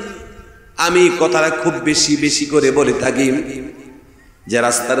 আমি কথাটা খুব বেশি বেশি করে বলে থাকি, যে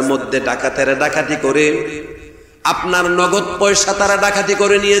রাস্তার মধ্যে ডাকাতেরা ডাকাতি করে, আপনার নগদ পয়সা তারা ডাকাতি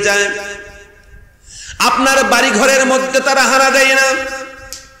করে নিয়ে যায়, আপনার বাড়ি ঘরের মধ্যে তারা হানা দেয় না,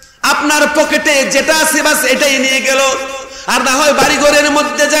 আপনার পকেটে যেটা আছে বাস এটাই নিয়ে গেল, আর না হয় বাড়ি ঘরের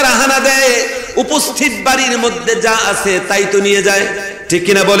মধ্যে যারা হানা দেয়, উপস্থিত বাড়ির মধ্যে যা আছে তাই তো নিয়ে যায়। ঠিক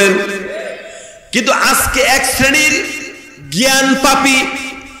কিনা বলেন? কিন্তু আজকে এক শ্রেণীর জ্ঞান পাপী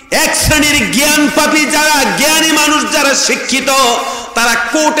এক শ্রেণীর জ্ঞান পাপী যারা, জ্ঞানী মানুষ যারা শিক্ষিত, তারা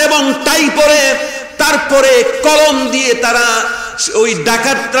কোট এবং টাই পরে তারপরে কলম দিয়ে তারা ওই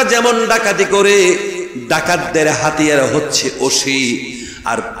ডাকাতরা যেমন ডাকাতি করে, ডাকাতদের হাতিয়ার হচ্ছে ওসি।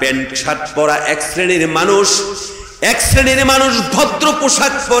 আর প্যান্ট শার্ট পরা এক শ্রেণীর মানুষ ভদ্র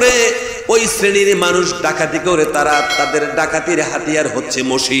পোশাক পরে, ওই শ্রেণীর মানুষ ডাকাতি করে, তারা তাদের ডাকাতির হাতিয়ার হচ্ছে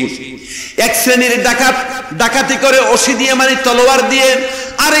মশি। এক শ্রেণীর ডাকাতি করে ওসি দিয়ে, মানে তলোয়ার দিয়ে।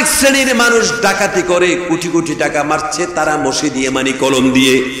 আরেক শ্রেণীর মানুষ ডাকাতি করে কোটি কোটি টাকা মারছে, তারা মশি দিয়ে, মানে কলম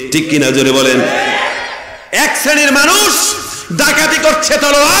দিয়ে। ঠিক কিনা জোরে বলেন? এক শ্রেণীর মানুষ ডাকাতি করছে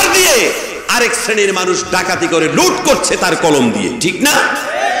তলোয়ার দিয়ে, আরেক শ্রেণীর মানুষ ডাকাতি করে লুট করছে তার কলম দিয়ে। ঠিক না?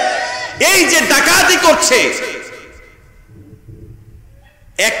 এই যে ডাকাতি করছে,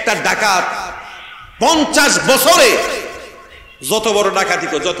 একটা ডাকাত 50 বছরে যত বড় ডাকাতি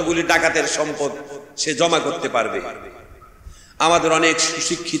করে, যতগুলি ডাকাতের সম্পদ সে জমা করতে পারবে। আমাদের অনেক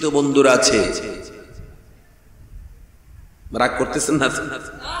সুশিক্ষিত বন্ধুরা আছে, রাগ করতেছেন না?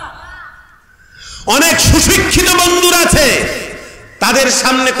 অনেক সুশিক্ষিত বন্ধুরা আছে, তাদের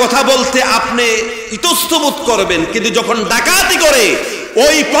সামনে কথা বলতে আপনি ইতস্তবোধ করবেন, কিন্তু যখন ডাকাতি করে,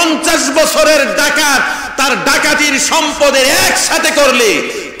 ওই 50 বছরের ডাকাত তার ডাকাতির সম্পদের একসাথে করলে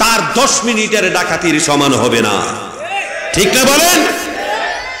তার 10 মিনিটের ডাকাতির সমান হবে না। ঠিক না বলেন?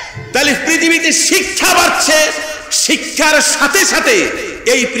 তাহলে পৃথিবীতে শিক্ষা বাড়ছে, শিক্ষার সাথে সাথে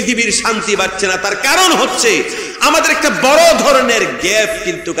এই পৃথিবীর শান্তি বাড়ছে না। তার কারণ হচ্ছে আমাদের একটা বড় ধরনের গ্যাপ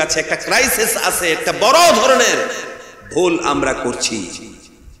কিন্তু আছে, একটা ক্রাইসিস আছে, একটা বড় ধরনের ভুল আমরা করছি,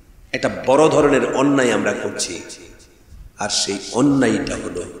 একটা বড় ধরনের অন্যায় আমরা করছি। আর সেই অন্যায়টা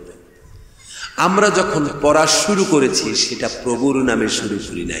হলো, আমরা যখন পড়া শুরু করেছি সেটা প্রভুর নামে শুরু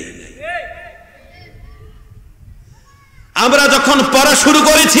করি নাই। আমরা যখন পড়া শুরু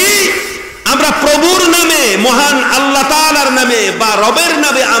করেছি, আমরা প্রভুর নামে, মহান আল্লাহ তাআলার নামে বা রবের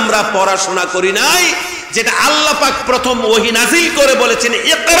নামে আমরা পড়াশোনা করি নাই, যেটা আল্লাহ পাক প্রথম ওহী নাযিল করে বলেছেন,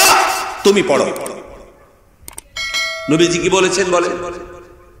 ইকরা, তুমি পড়ো। নবীজি কি বলেছেন? বলেন,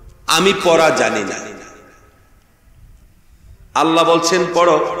 আমি পড়া জানি না। আল্লাহ বলছেন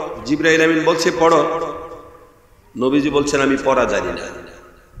পড়ো, জিবরাইল আমিন বলছে পড়ো, নবীজি বলছেন আমি পড়া জানি না।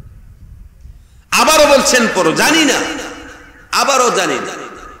 আবারও বলছেন পড়ো, জানি না, আবারও জানি না।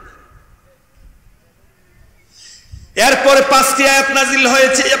 এরপরে 5টি আয়াত নাযিল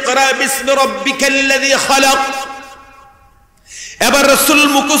হয়েছে, ইকরা বিসমি রাব্বিকাল্লাযী খালাক। এবার রাসূল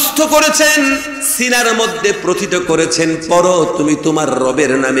মুখস্থ করেছেন, সিনার মধ্যে প্রথিত করেছেন, পড়ো তুমি তোমার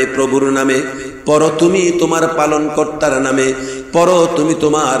রবের নামে, প্রভুর নামে পড়ো, তুমি তোমার পালনকর্তার নামে পড়ো, তুমি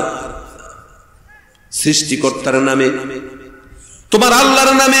তোমার সৃষ্টিকর্তার নামে, তোমার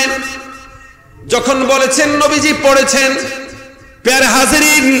আল্লাহর নামে। যখন বলেছেন, নবীজি পড়েছেন। প্যার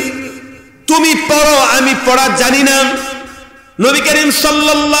হাজিরিন, তুমি পড়ো, আমি পড়া জানি না। নবী করিম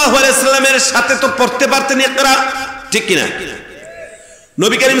সাল্লাল্লাহু আলাইহি সাল্লামের সাথে তো পড়তে পারতেন ইকরা, ঠিক কিনা?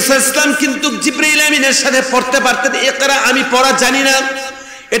 নবী করিম সাল্লাল্লাহু আলাইহি সাল্লাম কিন্তু জিবরাইল আমিনের সাথে পড়তে পারতেন ইকরা, আমি পড়া জানি না।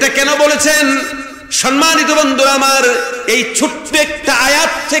 এটা কেন বলেছেন? সম্মানিত বন্ধুরা আমার, এই ছোট্ট একটা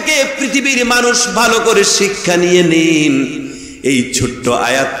আয়াত থেকে পৃথিবীর মানুষ ভালো করে শিক্ষা নিয়ে নিন। এই ছোট্ট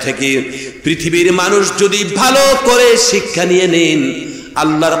আয়াত থেকে পৃথিবীর মানুষ যদি ভালো করে শিক্ষা নিয়ে নিন,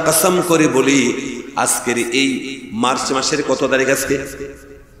 আল্লাহর কসম করে বলি, আজকের এই মার্চ মাসের কত তারিখ? আজকে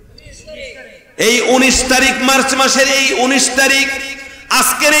এই 19 তারিখ, মার্চ মাসের এই 19 তারিখ।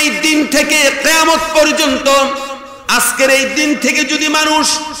 আজকের এই দিন থেকে কিয়ামত পর্যন্ত, আজকের এই দিন থেকে যদি মানুষ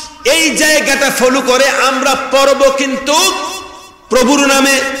এই জায়গাটা ফলো করে, আমরা পড়ব কিন্তু প্রভুর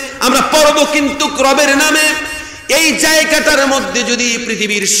নামে, আমরা পড়ব কিন্তু রবের নামে। এই জায়গাটার মধ্যে যদি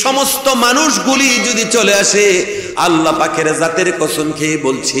পৃথিবীর সমস্ত মানুষগুলি যদি চলে আসে, আল্লাহ পাকের জাতের কসম খেয়ে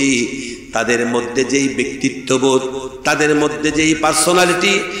বলছি, তাদের মধ্যে যেই ব্যক্তিত্ববোধ, তাদের মধ্যে যেই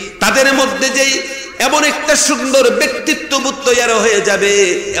পার্সোনালিটি, তাদের মধ্যে যেই এমন একটা সুন্দর ব্যক্তিত্ববোধ তৈরি হয়ে যাবে,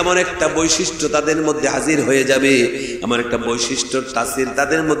 এমন একটা বৈশিষ্ট্য তাদের মধ্যে হাজির হয়ে যাবে, এমন একটা বৈশিষ্ট্যর তাসির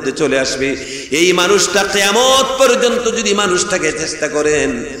তাদের মধ্যে চলে আসবে। এই মানুষটা কিয়ামত পর্যন্ত যদি মানুষটাকে চেষ্টা করেন,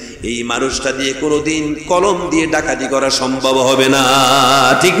 এই মানুষটা দিয়ে কোনোদিন কলম দিয়ে ডাকাতি করা সম্ভব হবে না।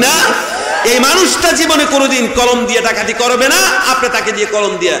 ঠিক না? এই মানুষটা জীবনে কোনোদিন কলম দিয়ে ডাকাতি করবে না, আপনি তাকে দিয়ে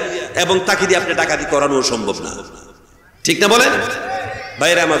কলম দিয়ে এবং তাকে দিয়ে আপনি ডাকাতি করানো সম্ভব না। ঠিক না বলেন?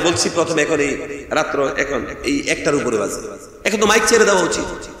 ভাইরা আমার, বলছি প্রথমে, এখন এই রাত্র এখন এই 1টার উপরে বাজে, এখন তো মাইক ছেড়ে দেওয়া উচিত।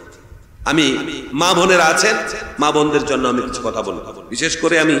 আমি মা বোনেরা আছেন, মা বোনদের জন্য আমি কিছু কথা বলবো। বিশেষ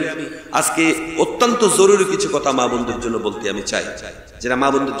করে আমি আজকে অত্যন্ত জরুরি কিছু কথা মা বোনদের জন্য বলতে আমি চাই, যেটা মা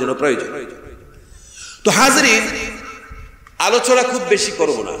বোনদের জন্য প্রয়োজন। তো হাজিরিন, আলোচনা খুব বেশি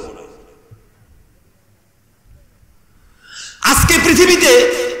করব না। আজকে পৃথিবীতে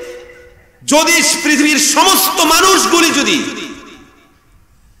যদি পৃথিবীর সমস্ত মানুষগুলি যদি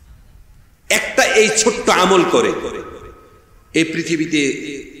এই ছোট্ট আমল করে এই পৃথিবীতে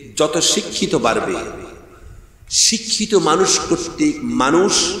যত শিক্ষিত বাড়বে, শিক্ষিত মানুষ কর্তৃক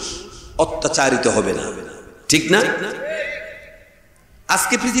মানুষ অত্যাচারিত হবে না, ঠিক না?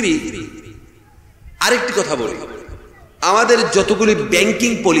 আজকে পৃথিবী, আরেকটি কথা বলি, আমাদের যতগুলি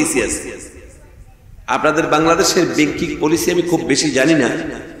ব্যাংকিং পলিসি আছে, আপনাদের বাংলাদেশের ব্যাংকিং পলিসি আমি খুব বেশি জানি না,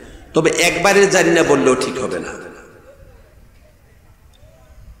 তবে একবারে জানি না বললেও ঠিক হবে না।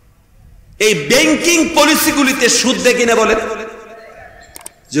 এই ব্যাংকিং পলিসিগুলিতে সুদ দেয় কিনা বলেন,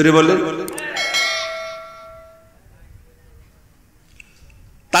 জোরে বলেন।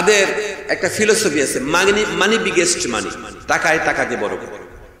 তাদের একটা ফিলোসফি আছে, মানি বিগেস্ট মানি, টাকায় টাকাকে বড়।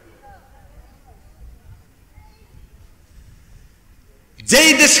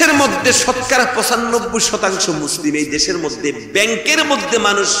 যেই দেশের মধ্যে শতকরা 95% মুসলিম, এই দেশের মধ্যে ব্যাংকের মধ্যে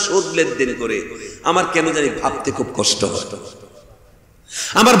মানুষ সুদ লেনদেন করে, আমার কেন জানি ভাবতে খুব কষ্ট হয়,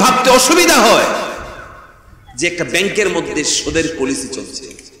 আমার ভাবতে অসুবিধা হয় যে একটা ব্যাংকের মধ্যে সুদের পলিসি চলছে,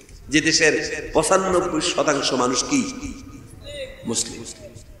 যে দেশের 95% মানুষ কি মুসলিম।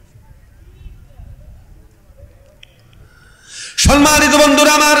 সম্মানিত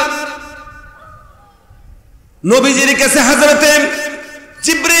বন্ধুরা আমার, নবীজির কাছে হযরতে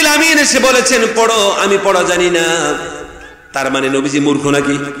জিবরাইল আমিন এসে বলেছেন পড়ো, আমি পড়া জানি না। তার মানে নবীজি মূর্খ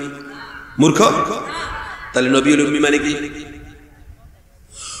নাকি? মূর্খ? তাহলে নবীউল উম্মি মানে কি?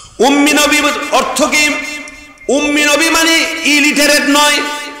 উম্মি নবী অর্থ কি? উম্মি নবী মানে ইলিটারেট নয়,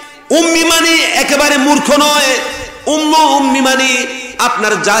 উম্মি মানে একেবারে মূর্খ নয়, উম্মি মানে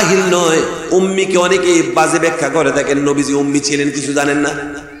আপনার জাহিল নয়। উম্মিকে অনেকে বাজে ব্যাখ্যা করে থাকেন, নবীজি উম্মি ছিলেন কিছু জানেন না।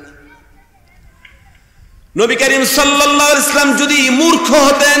 নবী করিম সাল্লাল্লাহু আলাইহি ওয়াসাল্লাম যদি মূর্খ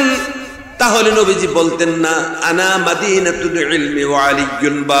হতেন তাহলে নবীজি বলতেন না আনা মাদিনাতুল ইলমি ওয়া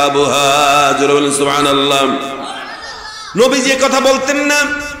আলিয়্যুন বাবুহা, জোরে বলেন সুবহানাল্লাহ। নবীজি কথা বলতেন না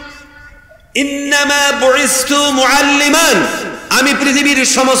ইন্নামা বুইস্তু মুআল্লিমান, আমি পৃথিবীর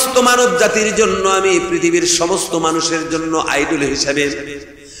সমস্ত মানব জাতির জন্য, আমি পৃথিবীর সমস্ত মানুষের জন্য আইডল হিসাবে,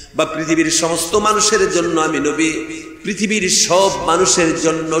 বা পৃথিবীর সমস্ত মানুষের জন্য আমি নবী, পৃথিবীর সব মানুষের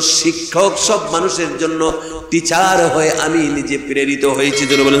জন্য শিক্ষক, সব মানুষের জন্য টিচার হয়ে আমি নিজে প্রেরিত হয়েছি।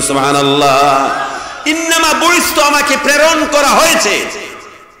 জোরে বলেন সুবহানাল্লাহ। ইন্নামা বুইস্তু, আমাকে প্রেরণ করা হয়েছে,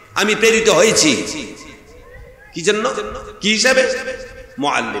 আমি প্রেরিত হয়েছি কি জন্য? কি হিসাবে?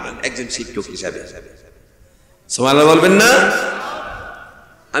 মুআল্লিমান, একজন শিক্ষক হিসাবে। সুবহানাল্লাহ বলবেন না?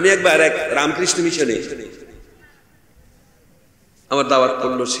 আমি একবার এক রামকৃষ্ণ মিশনে আমার দাওয়াত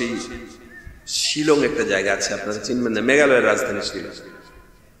করলো, সেই শিলং একটা জায়গা আছে, আপনারা চিনবেন না, মেঘালয়ের রাজধানী শিলং।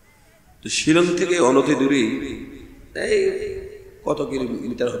 তো শিলং থেকে অনতি দূরে, এই কত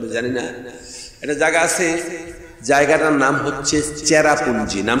কিলোমিটার হবে জানি না, একটা জায়গা আছে, জায়গাটার নাম হচ্ছে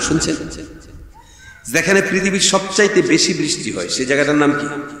চেরাপুঞ্জি। নাম শুনছেন? যেখানে পৃথিবীর সবচাইতে বেশি বৃষ্টি হয়, সেই জায়গাটার নাম কি?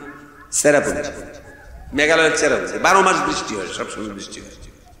 চেরাপুঞ্জি। মেঘালয়ের চেরাপুঞ্জি 12 মাস বৃষ্টি হয়, সবসময় বৃষ্টি হয়।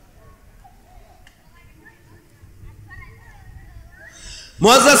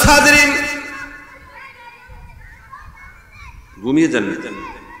 মুআজ্জাজ হাজিরিন, ঘুমিয়ে যান,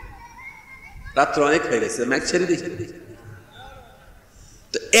 রাত্র অনেক হয়ে গেছে, ম্যাচ ছেড়ে দিই।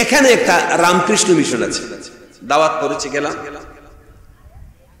 তো এখানে একটা রামকৃষ্ণ মিশন আছে, দাওয়াত করেছে, গেলাম।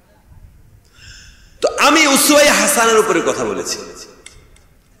 তো আমি উসওয়ায়ে হাসানার উপরে কথা বলেছি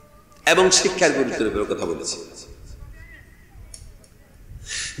এবং শিক্ষার গুরুত্বের উপরে কথা বলেছি।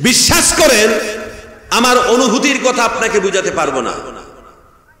 বিশ্বাস করেন, আমার অনুভূতির কথা আপনাকে বুঝাতে পারবো না।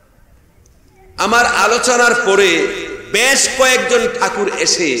 আমার আলোচনার পরে বেশ কয়েকজন ঠাকুর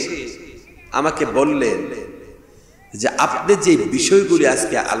এসে আমাকে বললেন যে আপনি যে বিষয়গুলি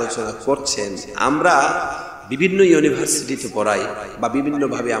আজকে আলোচনা করছেন, আমরা বিভিন্ন ইউনিভার্সিটিতে পড়াই বা বিভিন্ন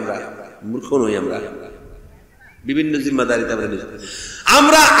ভাবে আমরা মূর্খ নই, আমরা বিভিন্ন জিম্মাদারিতে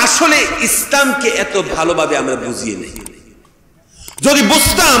আমরা আসলে ইসলামকে এত ভালোভাবে আমরা বুঝিয়ে নেই। যদি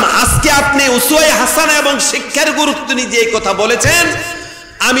বুঝতাম, আজকে আপনি উসওয়ায়ে হাসানা এবং শিক্ষার গুরুত্ব নিয়ে যে কথা বলেছেন,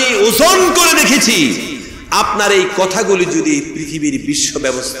 আমি ওজন করে দেখেছি, আপনার এই কথাগুলি যদি পৃথিবীর বিশ্ব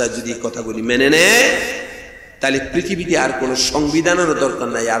ব্যবস্থা যদি কথাগুলি মেনে নেয়, তাহলে পৃথিবীতে আর কোনো সংবিধানেরও দরকার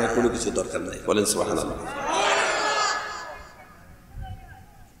নাই, আর কোনো কিছু দরকার নাই। বলেন সুবহানাল্লাহ।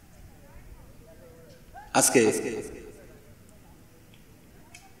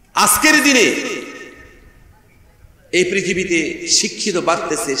 আজকের দিনে এই পৃথিবীতে শিক্ষিত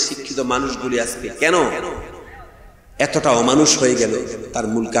বাড়তেছে, শিক্ষিত মানুষগুলি আজকে কেন এতটা অমানুষ হয়ে গেল, তার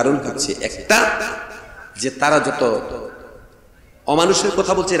মূল কারণ হচ্ছে একটা, যে তারা যত অমানুষের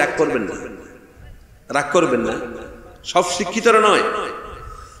কথা বলছে, রাগ করবেন না, রাগ করবেন না, সব শিক্ষিতরা নয়,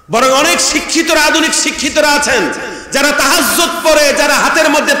 বরং অনেক শিক্ষিতরা, আধুনিক শিক্ষিতরা আছেন যারা তাহাজ্জুদ পড়ে, যারা হাতের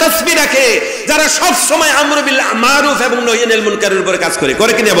মধ্যে তাসবিহ রাখে, যারা সব সময় আমরু বিল মারুফ এবং নহী আনিল মুনকারের উপরে কাজ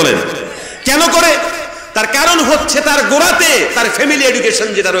করে কিনা বলেন? কেন করে? তার কারণ হচ্ছে তার গোড়াতে তার ফ্যামিলি এডুকেশন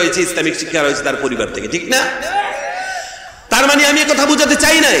যেটা রয়েছে, ইসলামিক শিক্ষা রয়েছে তার পরিবার থেকে, ঠিক না? তার মানে আমি কথা বুঝাতে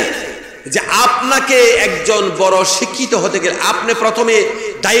চাই নাই যে আপনাকে একজন বড় শিক্ষিত হতে গেলে আপনি প্রথমে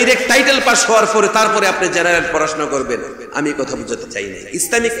ডাইরেক্ট টাইটেল পাস হওয়ার পরে তারপরে আপনি জেনারেল পড়াশোনা করবেন, আমি কথা বুঝাতে চাই না।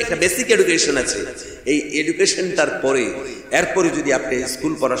 ইসলামিক একটা বেসিক এডুকেশন আছে, এই এডুকেশনটার পরে এরপরে যদি আপনি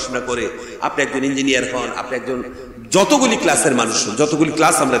স্কুল পড়াশোনা করে আপনি একজন ইঞ্জিনিয়ার হন, আপনি একজন যতগুলি ক্লাসের মানুষ, যতগুলি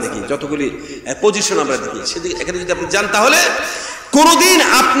ক্লাস আমরা দেখি, যতগুলি পজিশন আমরা দেখি, সেদিকে এখানে যদি আপনি যান তাহলে কোনোদিন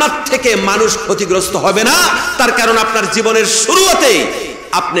আপনার থেকে মানুষ ক্ষতিগ্রস্ত হবে না। তার কারণ আপনার জীবনের শুরুতেই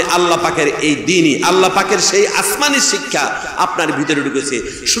আপনি আল্লাহ পাকের এই দ্বীনই, আল্লাহ পাকের সেই আসমানি শিক্ষা আপনার ভিতরে ঢুকেছে।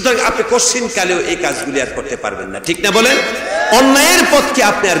 সুতরাং আপনি কোশ্চিন কালেও এই কাজগুলি আর করতে পারবেন না, ঠিক না বলেন? অন্যায়ের পথকে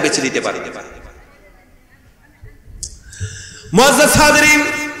আপনি আর বেছে নিতে পারবেন না। মুআজ্জাজ হাজিরিন,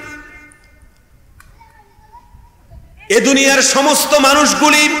 এ দুনিয়ার সমস্ত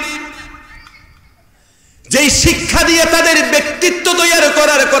মানুষগুলি যেই শিক্ষা দিয়ে তাদের ব্যক্তিত্ব তৈরি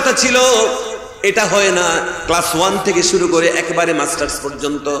করার কথা ছিল, এটা হয় না। ক্লাস 1 থেকে শুরু করে একেবারে মাস্টার্স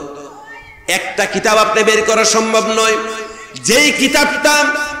পর্যন্ত একটা কিতাব আপনি বের করা সম্ভব নয় যেই কিতাবটা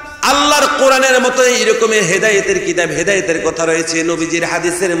আল্লাহর কোরআনের মতো এরকম হেদায়েতের কিতাব, হেদায়েতের কথা রয়েছে, নবীজির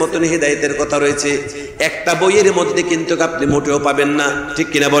হাদিসের মতন হেদায়েতের কথা রয়েছে, একটা বইয়ের মধ্যে কিন্তু আপনি মোটেও পাবেন না, ঠিক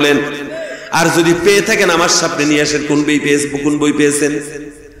কিনা বলেন? আর যদি পেয়ে থাকেন আমার সামনে নিয়ে আসেন, কোন বই পেয়েছেন?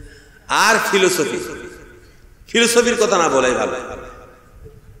 আর ফিলোসফির কথা না বলাই ভালো।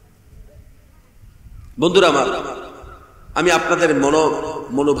 বন্ধুরা আমার, আমি আপনাদের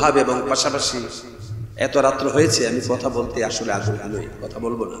মনোভাব এবং পাশাপাশি এত রাত্র হয়েছে, আমি কথা বলতে আসলে আগ্রহী নই, কথা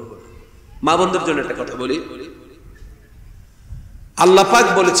বলবো না। মা বোনদের জন্য একটা কথা বলি। আল্লাহ পাক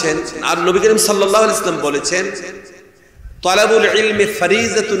বলেছেন, আর নবী করিম সাল্লাল্লাহু আলাইহি ওয়াসাল্লাম বলেছেন, তালাবুল ইলমি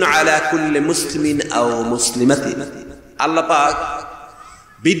ফারিজাতুন আলা কুল্লি মুসলিমিন আও মুসলিমাতিন। আল্লাহ পাক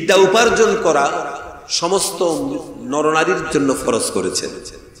বিদ্যা উপার্জন করা সমস্ত নরনারীর জন্য ফরজ করেছেন,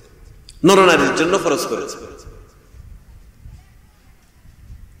 নরনারীর জন্য ফরজ করেছেন।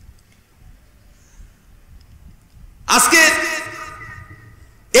 আজকে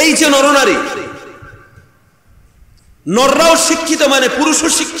এই যে নরনারী, নররাও শিক্ষিত মানে পুরুষও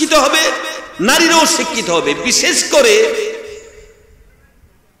শিক্ষিত হবে, নারীরাও শিক্ষিত হবে। বিশেষ করে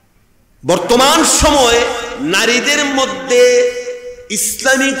বর্তমান সময়ে নারীদের মধ্যে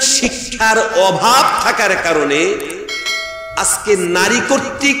ইসলামিক শিক্ষার অভাব থাকার কারণে আজকে নারী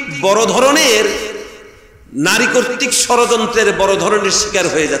কর্তৃক বড় ধরনের ষড়যন্ত্রের বড় ধরনের শিকার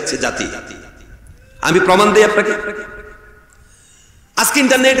হয়ে যাচ্ছে জাতি। আমি প্রমাণ দিই আপনাকে। আজকে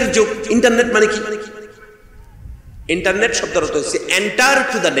ইন্টারনেটের যুগ। ইন্টারনেট মানে কি? ইন্টারনেট শব্দের অর্থ হচ্ছে এন্টার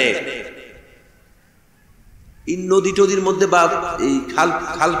টু দ্য নেট। এই নদী টদির মধ্যে বা এই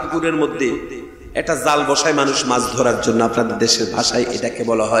খাল পুকুরের মধ্যে একটা জাল বসায় মানুষ মাছ ধরার জন্য, আপনাদের দেশের ভাষায় এটাকে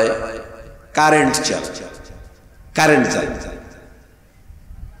বলা হয় কারেন্ট জাল। কারেন্ট জাল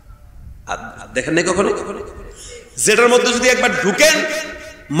দেখেন না কখনো? যেটার মধ্যে যদি একবার ঢুকেন,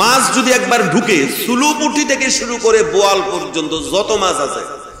 মাছ যদি একবার ঢুকে, সুলুপুটি থেকে শুরু করে বোয়াল পর্যন্ত যত মাছ আছে,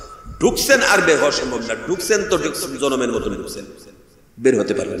 ঢুকছেন আর বের হওয়া সম্ভব না। ঢুকছেন তো জনমের মতন ঢুকছেন, বের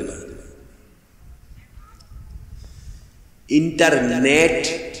হতে পারবেন না। ইন্টারনেট,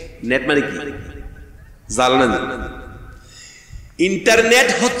 নেট মানে কি? জাল না? ইন্টারনেট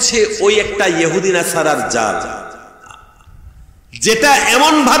হচ্ছে ওই একটা ইহুদি নাসারার জাল, যেটা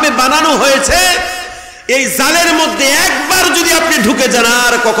এমন ভাবে বানানো হয়েছে, এই জালের মধ্যে একবার যদি আপনি ঢুকে যান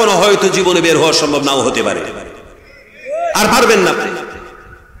আর কখনো হয়তো জীবনে বের হওয়া সম্ভব নাও হতে পারে, আর পারবেন না আপনি।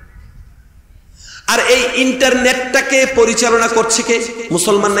 আর এই ইন্টারনেটটাকে পরিচালনা করছে কে?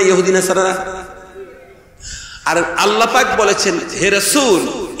 মুসলমান না ইহুদি নাসারারা? আর আল্লাহ পাক বলেছেন, হে রাসূল,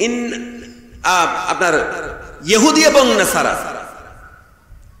 আপনার ইহুদি এবং নাসারা,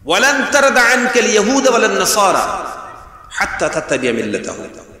 ওয়ালান তারদা আনকাল ইয়াহুদ ওয়ালান নাসারা হাত্তা তাত্তাবিয়া মিল্লাতাহুম।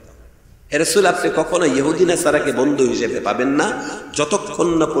 হে রাসূল, আপনি কখনো ইহুদি নাসারাকে বন্ধু হিসেবে পাবেন না যতক্ষণ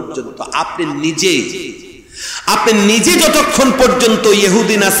না পর্যন্ত আপনি নিজে যতক্ষণ পর্যন্ত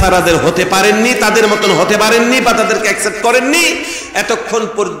ইহুদি নাসারাদের হতে পারেননি, তাদের মতন হতে পারেননি বা তাদেরকে অ্যাকসেপ্ট করেননি, এতক্ষণ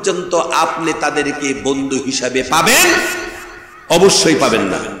পর্যন্ত আপনি তাদেরকে বন্ধু হিসাবে পাবেন? অবশ্যই পাবেন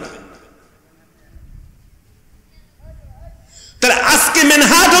না। তাহলে আজকে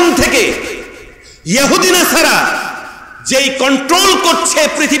ম্যানহাটন থেকে ইহুদি নাসারা যেই কন্ট্রোল করছে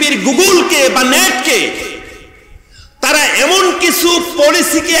পৃথিবীর গুগলকে বা নেটকে, তারা এমন কিছু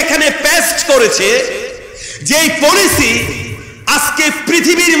পলিসিকে এখানে পেস্ট করেছে, যেই পলিসি আজকে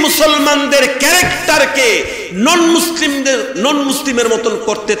পৃথিবীর মুসলমানদের ক্যারেক্টারকে নন মুসলিমের মতন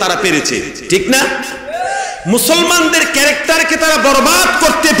করতে তারা পেরেছে, ঠিক না? মুসলমানদের ক্যারেক্টারকে তারা বরবাদ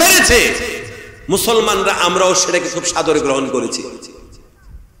করতে পেরেছে। মুসলমানরা আমরাও সেটাকে খুব সাদরে গ্রহণ করেছি।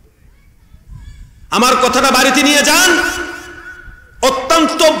 আমার কথাটা বাড়িতে নিয়ে যান।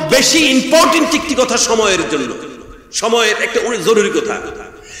 অত্যন্ত বেশি ইম্পর্টেন্ট একটি কথা সময়ের জন্য, সময়ের একটা জরুরি কথা।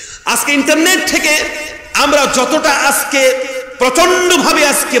 আজকে ইন্টারনেট থেকে আমরা যতটা আজকে প্রচন্ড ভাবে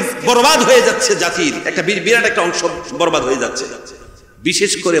আজকে বরবাদ হয়ে যাচ্ছে, জাতির একটা বিরাট একটা অংশ বরবাদ হয়ে যাচ্ছে,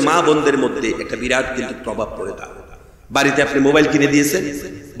 বিশেষ করে মা বোনদের মধ্যে একটা বিরাট কিন্তু প্রভাব পড়ে। তা বাড়িতে আপনি মোবাইল কিনে দিয়েছেন,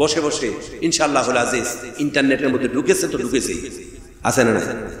 বসে বসে ইনশাআল্লাহুল আজিজ ইন্টারনেটের মধ্যে ঢুকেছে তো ঢুকেছে, আছে না?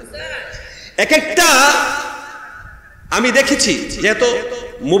 এক একটা আমি দেখেছি, যেহেতু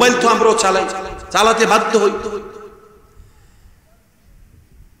মোবাইল তো আমরাও চালাই, চালাতে বাধ্য হই।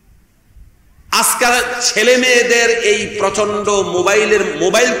 আজকাল ছেলে মেয়েদের এই প্রচন্ড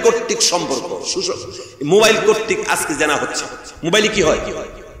মোবাইল কর্তৃক সম্পর্ক, মোবাইল কর্তৃক আজকে জানা হচ্ছে। মোবাইলে কি হয়?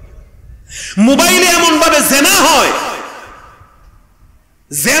 মোবাইলে এমন ভাবে জেনা হয়,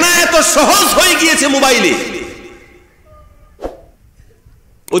 জেনা এত সহজ হয়ে গিয়েছে মোবাইলে।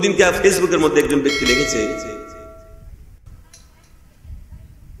 ওদিনকে ফেসবুকের মধ্যে একজন ব্যক্তি লিখেছে,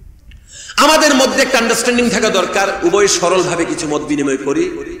 আমাদের মধ্যে একটা আন্ডারস্ট্যান্ডিং থাকা দরকার, উভয় সরল ভাবে কিছু মত বিনিময় করি।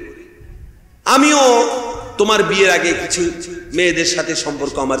 আমিও তোমার বিয়ের আগে কিছু মেয়েদের সাথে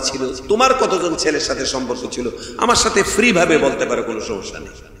সম্পর্ক আমার ছিল, তোমার কতজন ছেলের সাথে সম্পর্ক ছিল, আমার সাথে ফ্রি ভাবে বলতে পারো, কোনো সমস্যা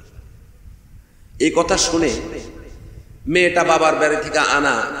নেই। এই কথা শুনে মেয়েটা বাবার বাড়ি থেকে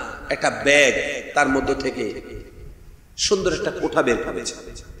আনা একটা ব্যাগ, তার মধ্যে থেকে সুন্দর একটা কোঠা বের করেছে,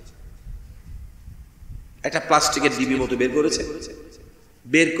 একটা প্লাস্টিকের ডিবি মতো বের করেছে,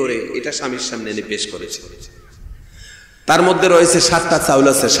 বের করে এটা স্বামীর সামনে এনে পেশ করেছে। তার মধ্যে রয়েছে 7টা চাউল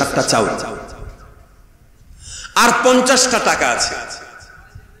আছে, 7টা চাউল, আর 50টা টাকা আছে।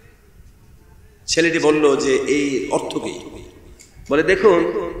 ছেলেটি বলল যে এই অর্থ কি? বলে, দেখুন,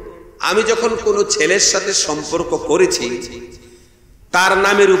 আমি যখন কোনো ছেলের সাথে সম্পর্ক করেছি তার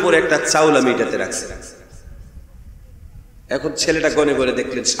নামের উপর একটা চাউল আমি এটাতে রাখছি। এখন ছেলেটা গনে গনে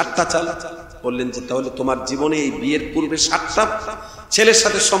দেখলেন 7টা চাল। বললেন যে তাহলে তোমার জীবনে এই বিয়ের পূর্বে 7টা ছেলের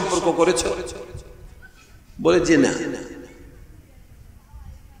সাথে সম্পর্ক করেছো? বলে যে না,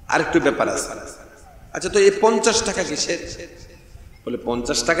 আরেকটু ব্যাপার আছে। আচ্ছা, তো এই 50 টাকা কিসের? বলে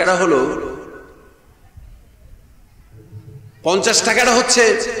 50 টাকাটা হলো, 50 টাকাটা হচ্ছে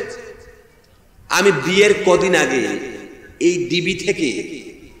আমি বিয়ের কদিন আগে এই ডিবি থেকে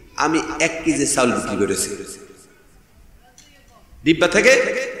আমি 1 কেজি চাউল বিক্রি করেছি। ডিব্বা থেকে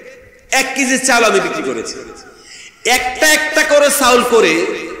 1 কেজি চাল আমি বিক্রি করেছি। একটা একটা করে চাউল করে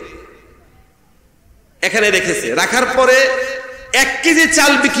এখানে রেখেছে, রাখার পরে 1 কেজি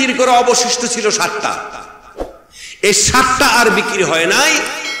চাল বিক্রি করে অবশিষ্ট ছিল 7টা। এই 7টা আর বিক্রি হয় নাই,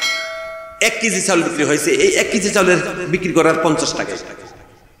 1 কেজি চাল বিক্রি হয়েছে। এই 1 কেজি চাউলের বিক্রি করার 50 টাকা।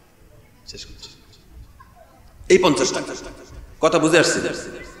 এই 50 টাকা কথা বুঝে আসছে?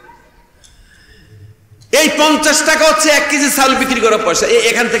 এই 50 টাকা হচ্ছে 1 কেজি চাল বিক্রি করার পয়সা,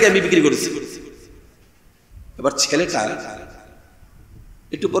 এখান থেকে আমি বিক্রি করেছি। এবার ছেলেটা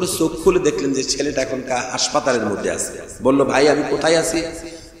একটু পরে চোখ খুলে দেখলেন যে ছেলেটা এখন হাসপাতালের মধ্যে আছে। বলল, ভাই আমি কোথায় আছি?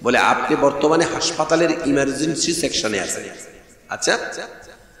 বলে, আপনি বর্তমানে হাসপাতালের ইমার্জেন্সি সেকশনে আছেন। আচ্ছা,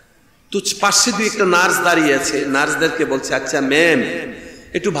 তো পাশে 2-1টা নার্স দাঁড়িয়ে আছে। নার্সদেরকে বলছে, আচ্ছা ম্যাম,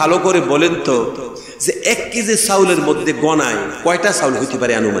 একটু ভালো করে বলেন তো যে 1 কেজি চাউলের মধ্যে গনায় কয়টা চাউল হইতে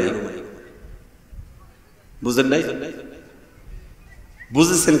পারে আনুমানিক? বুঝেন নাই?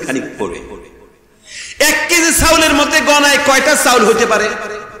 বুঝেছেন খানিক পরে। 1 কেজি চাউলের মধ্যে গনায় কয়টা চাউল হতে পারে?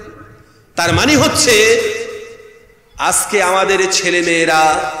 তার মানে হচ্ছে আজকে আমাদের ছেলে মেয়েরা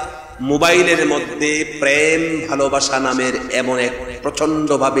মোবাইলের মধ্যে প্রেম ভালোবাসা নামের এমন এক প্রচন্ড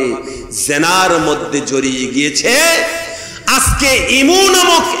ভাবে জেনার মধ্যে জড়িয়ে গিয়েছে। আজকে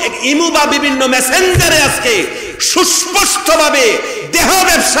ইমু বা বিভিন্ন মেসেঞ্জারে আজকে সুস্পষ্ট ভাবে দেহ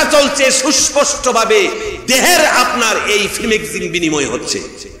ব্যবসা চলছে, সুস্পষ্ট ভাবে দেহের আপনার এই ফিমেক্সিং বিনিময় হচ্ছে,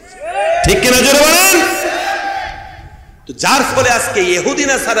 ঠিক কিনা জোরে বলেন? তো যার ফলে আজকে ইহুদি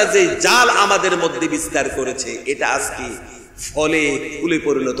নাসারা যে জাল আমাদের মধ্যে বিস্তার করেছে, এটা আজকে ফলে ফুলে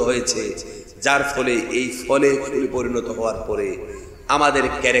পরিণত হয়েছে। যার ফলে এই ফলে ফুলে পরিণত হওয়ার পরে আমাদের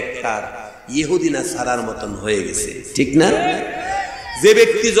ক্যারেক্টার ইহুদি নাসারার মতন হয়ে গেছে, ঠিক না? যে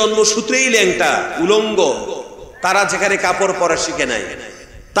ব্যক্তি জন্মসূত্রেই ল্যাংটা উলঙ্গ, তারা যেখানে কাপড় পরা শিখে নাই,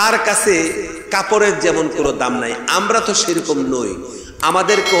 তার কাছে কাপড়ের যেমন কোনো দাম নাই। আমরা তো সেরকম নই,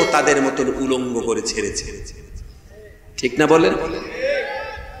 আমাদেরকেও তাদের মতন উলঙ্গ করে ছেড়েছে, ঠিক না বলেন?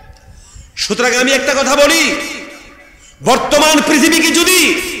 সুতরাং আমি একটা কথা বলি, বর্তমান পৃথিবীকে যদি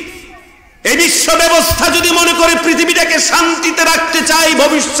এই বিশ্ব ব্যবস্থা যদি মনে করে পৃথিবীটাকে শান্তিতে রাখতে চাই,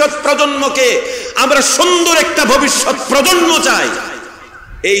 ভবিষ্যৎ প্রজন্মকে আমরা সুন্দর একটা ভবিষ্যৎ প্রজন্ম চাই,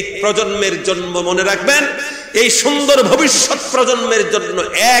 এই প্রজন্মের জন্ম মনে রাখবেন এই সুন্দর ভবিষ্যৎ প্রজন্মের জন্য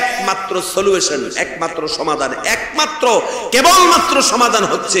একমাত্র সলিউশন, একমাত্র সমাধান, কেবলমাত্র সমাধান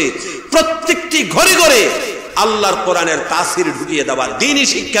হচ্ছে প্রত্যেকটি ঘরে ঘরে আল্লাহর কোরআনের তাসির ঢুকিয়ে দেওয়া, দ্বীনি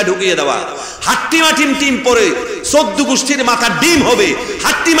শিক্ষা ঢুকিয়ে দেওয়া। হাট্টিমাটিম টিম পরে 14 গোষ্ঠীর মাথা ডিম হবে।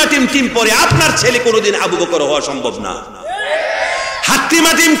 হাট্টিমাটিম টিম পরে আপনার ছেলে কোনোদিন আবু বকর হওয়া সম্ভব না।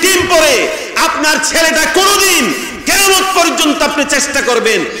 হাট্টিমাটিম টিম পরে আপনার ছেলেটা কোনোদিন কিয়ামত পর্যন্ত আপনি চেষ্টা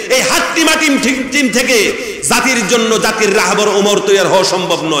করবেন এই হাট্টিমাটিম টিম থেকে জাতির জন্য জাতির রাহবর ওমর তৈরি হওয়া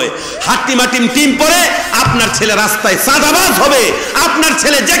সম্ভব নয়। হাট্টিমাটিম টিম পরে আপনার ছেলে রাস্তায় চাঁদাবাজ হবে। আপনার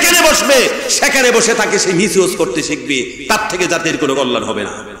ছেলে যেখানে বসবে সেখানে বসে তাকে সে মিসইউজ করতে শিখবে। তার থেকে জাতির কোনো কল্যাণ হবে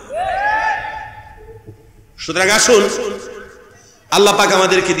না। সুতরাং আসুন, আল্লাহ পাক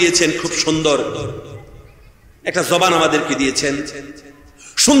আমাদেরকে দিয়েছেন খুব সুন্দর একটা জবান, আমাদেরকে দিয়েছেন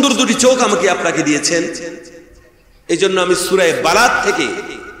সুন্দর দুটি চোখ, আমাকে আপনাকে দিয়েছেন। এই জন্য আমি সূরা বালাদ থেকে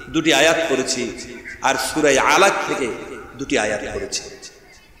 2টি আয়াত করেছি আর সূরা আলাক থেকে 2টি আয়াত করেছি।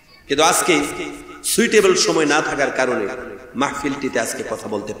 কিন্তু আজকে সুইটেবল সময় না থাকার কারণে মাহফিলটিতে আজকে কথা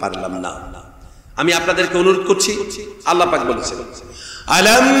বলতে পারলাম না। আমি আপনাদেরকে অনুরোধ করছি, আল্লাহ পাক বলেছেন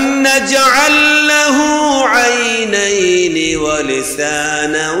আলাম নাজআল লাহু আইনাইনি ওয়া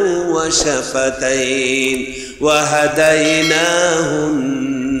লিসানান ওয়া শাফাতাইন ওয়া হাদাইনাহুন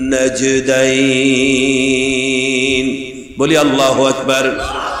নাজদাইন। বলি আল্লাহু আকবার।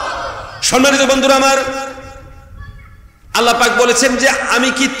 সম্মানিত বন্ধুরা আমার, আল্লাহ পাক বলেছেন যে আমি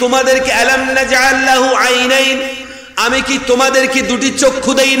কি তোমাদেরকে আলাম নাজআল লাহু আইনাইন, আমি কি তোমাদেরকে 2টি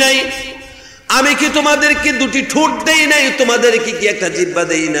চক্ষু দেই নাই? আমি কি তোমাদেরকে 2টি ঠোঁট দেই নাই? তোমাদেরকে কি একটা জিহ্বা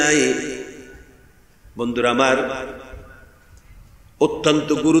দেই নাই? বন্ধুরা আমার, অত্যন্ত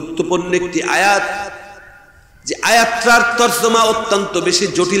গুরুত্বপূর্ণ একটি আয়াত, যে আয়াতটার তর্জমা অত্যন্ত বেশি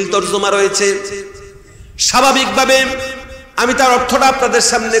জটিল তর্জমা রয়েছে। স্বাভাবিকভাবে আমি তার অর্থটা আপনাদের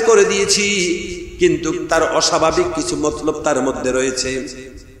সামনে করে দিয়েছি, কিন্তু তার অস্বাভাবিক কিছু মতলব তার মধ্যে রয়েছে।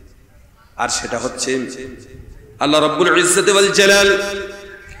 আর সেটা হচ্ছে আল্লাহ রাব্বুল ইজ্জত ওয়াল জালাল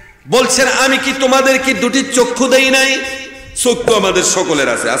বলছেন আমি কি তোমাদেরকে 2টি চক্ষু দেই নাই? চক্ষু আমাদের সকলের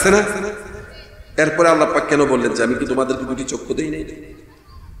আছে, আছে না? এরপরে আল্লাহ পাক কেন বললেন যে আমি কি তোমাদেরকে 2টি চক্ষু দেই নাই?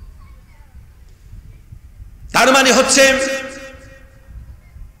 তার মানে হচ্ছে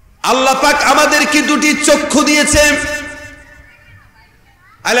আল্লাহ পাক আমাদেরকে 2টি চক্ষু দিয়েছে।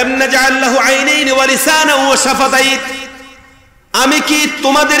 আলাম নাজআল লাহু আইনাইন ওয়া লিসানান ওয়া শাফাতাইন, আমি কি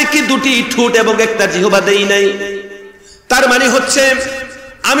তোমাদেরকে 2টি ঠোঁট এবং একটা জিহ্বা দেই নাই? তার মানে হচ্ছে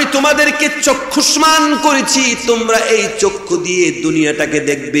আমি তোমাদেরকে চক্ষুষ্মান করেছি, তোমরা এই চক্ষু দিয়ে দুনিয়াটাকে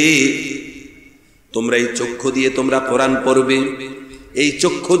দেখবে, তোমরা এই চক্ষু দিয়ে তোমরা কোরআন পড়বে, এই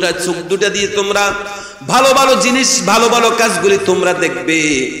চোখ দুটা দিয়ে তোমরা ভালো ভালো জিনিস, ভালো ভালো কাজগুলি তোমরা দেখবে,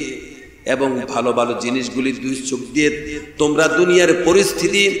 এবং ভালো ভালো জিনিসগুলি 2 চোখ দিয়ে তোমরা দুনিয়ার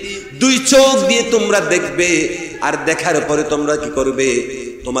পরিস্থিতি 2 চোখ দিয়ে তোমরা দেখবে। আর দেখার পরে তোমরা কি করবে?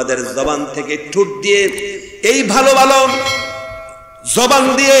 তোমাদের জবান থেকে ঠোঁট দিয়ে এই ভালো ভালো জবান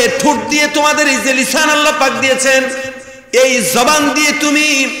দিয়ে ঠোঁট দিয়ে তোমাদের এই যে লিসান আল্লাহ পাক দিয়েছেন, এই জবান দিয়ে তুমি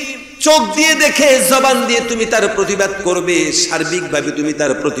চোখ দিয়ে দেখে জবান দিয়ে তুমি তার প্রতিবাদ করবে, সার্বিকভাবে তুমি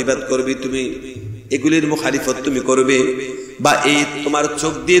তার প্রতিবাদ করবে, তুমি এগুলির মুখালিফত তুমি করবে, বা এই তোমার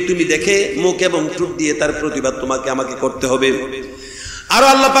চোখ দিয়ে তুমি দেখে মুখ এবং ঠোঁট দিয়ে তার প্রতিবাদ তোমাকে আমাকে করতে হবে। আর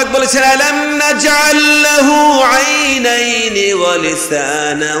আল্লাহ পাক বলেছেন আলাম নাজআল লাহু আইনাইনি ওয়া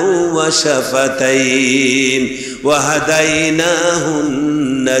লিসানান ওয়া শাফাতাইন ওয়া হাদাইনাহুন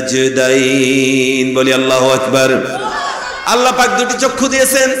নাজদাইন। বলি আল্লাহু আকবার। আল্লাহ পাক 2টি চক্ষু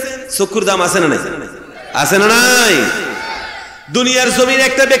দিয়েছেন। চক্ষুর দাম আছে না নাই? আছে না নাই? দুনিয়ার জমিনে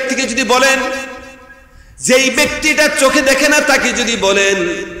একটা ব্যক্তিকে যদি বলেন, যেই ব্যক্তিটা চোখে দেখে না, তাকে যদি বলেন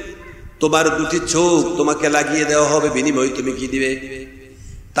তোমার 2টি চোখ তোমাকে লাগিয়ে দেওয়া হবে, বিনিময়ে তুমি কি দিবে?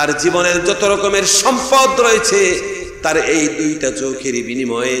 তার জীবনের যত রকমের সম্পদ রয়েছে, তার এই 2টা চোখের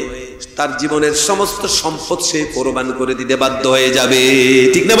বিনিময়ে তার জীবনের সমস্ত সম্পদ সে কোরবান করে দিতে বাধ্য হয়ে যাবে,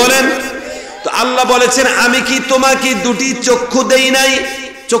 ঠিক না বলেন? তো আল্লাহ বলেছেন আমি কি তোমাকে 2টি চক্ষু দেই নাই?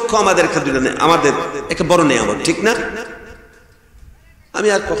 চক্ষু আমাদের আমাদের একটা বড় নেয়ামত, ঠিক না? আমি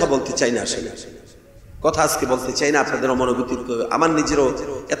আর কথা বলতে চাই না, আসলে কথা আজকে বলতে চাই না, আপনাদের মনোভূতি, আমার নিজেরও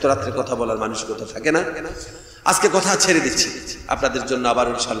এত রাত্রে কথা বলার মানসিকতা থাকে না। আজকে কথা ছেড়ে দিচ্ছি, আপনাদের জন্য আবার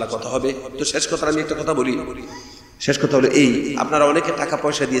ইনশাআল্লাহ কথা হবে। তো শেষ কথা আমি একটা কথা বলি, শেষ কথা হলো এই, আপনারা অনেকে টাকা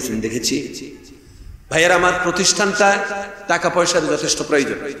পয়সা দিয়েছেন দেখেছি। ভাইয়েরা আমার, প্রতিষ্ঠানটা টাকা পয়সার যথেষ্ট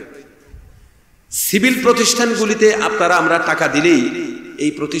প্রয়োজন। সিভিল প্রতিষ্ঠানগুলিতে আমরা টাকা দিলেই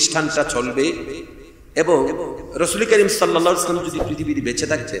এই প্রতিষ্ঠানটা চলবে, এবং রাসূল করিম সাল্লাল্লাহু আলাইহি ওয়াসাল্লাম যদি পৃথিবীতে বেঁচে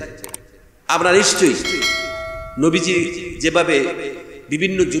থাকতেন, আমরা নিশ্চয়ই নবীজি যেভাবে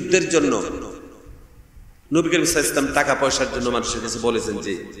বিভিন্ন যুদ্ধের জন্য নবী করিম সাল্লাল্লাহু আলাইহি ওয়াসাল্লাম টাকা পয়সার জন্য মানুষের কাছে বলেছেন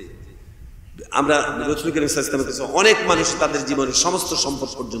যে আমরা রাসূল করিম সাল্লাল্লাহু আলাইহি ওয়াসাল্লাম অনেক মানুষ তাদের জীবনের সমস্ত সম্পদ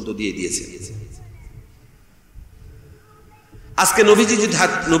পর্যন্ত দিয়ে দিয়েছে। আজকে নবীজি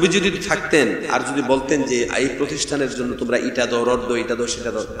যদি থাকতেন আর যদি বলতেন যে এই প্রতিষ্ঠানের জন্য তোমরা ইটা দাও, রড দাও, এটা দাও,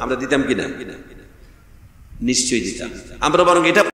 সেটা দাও, আমরা দিতাম কিনা? নিশ্চয়ই দিতাম। আমরা বরং এটা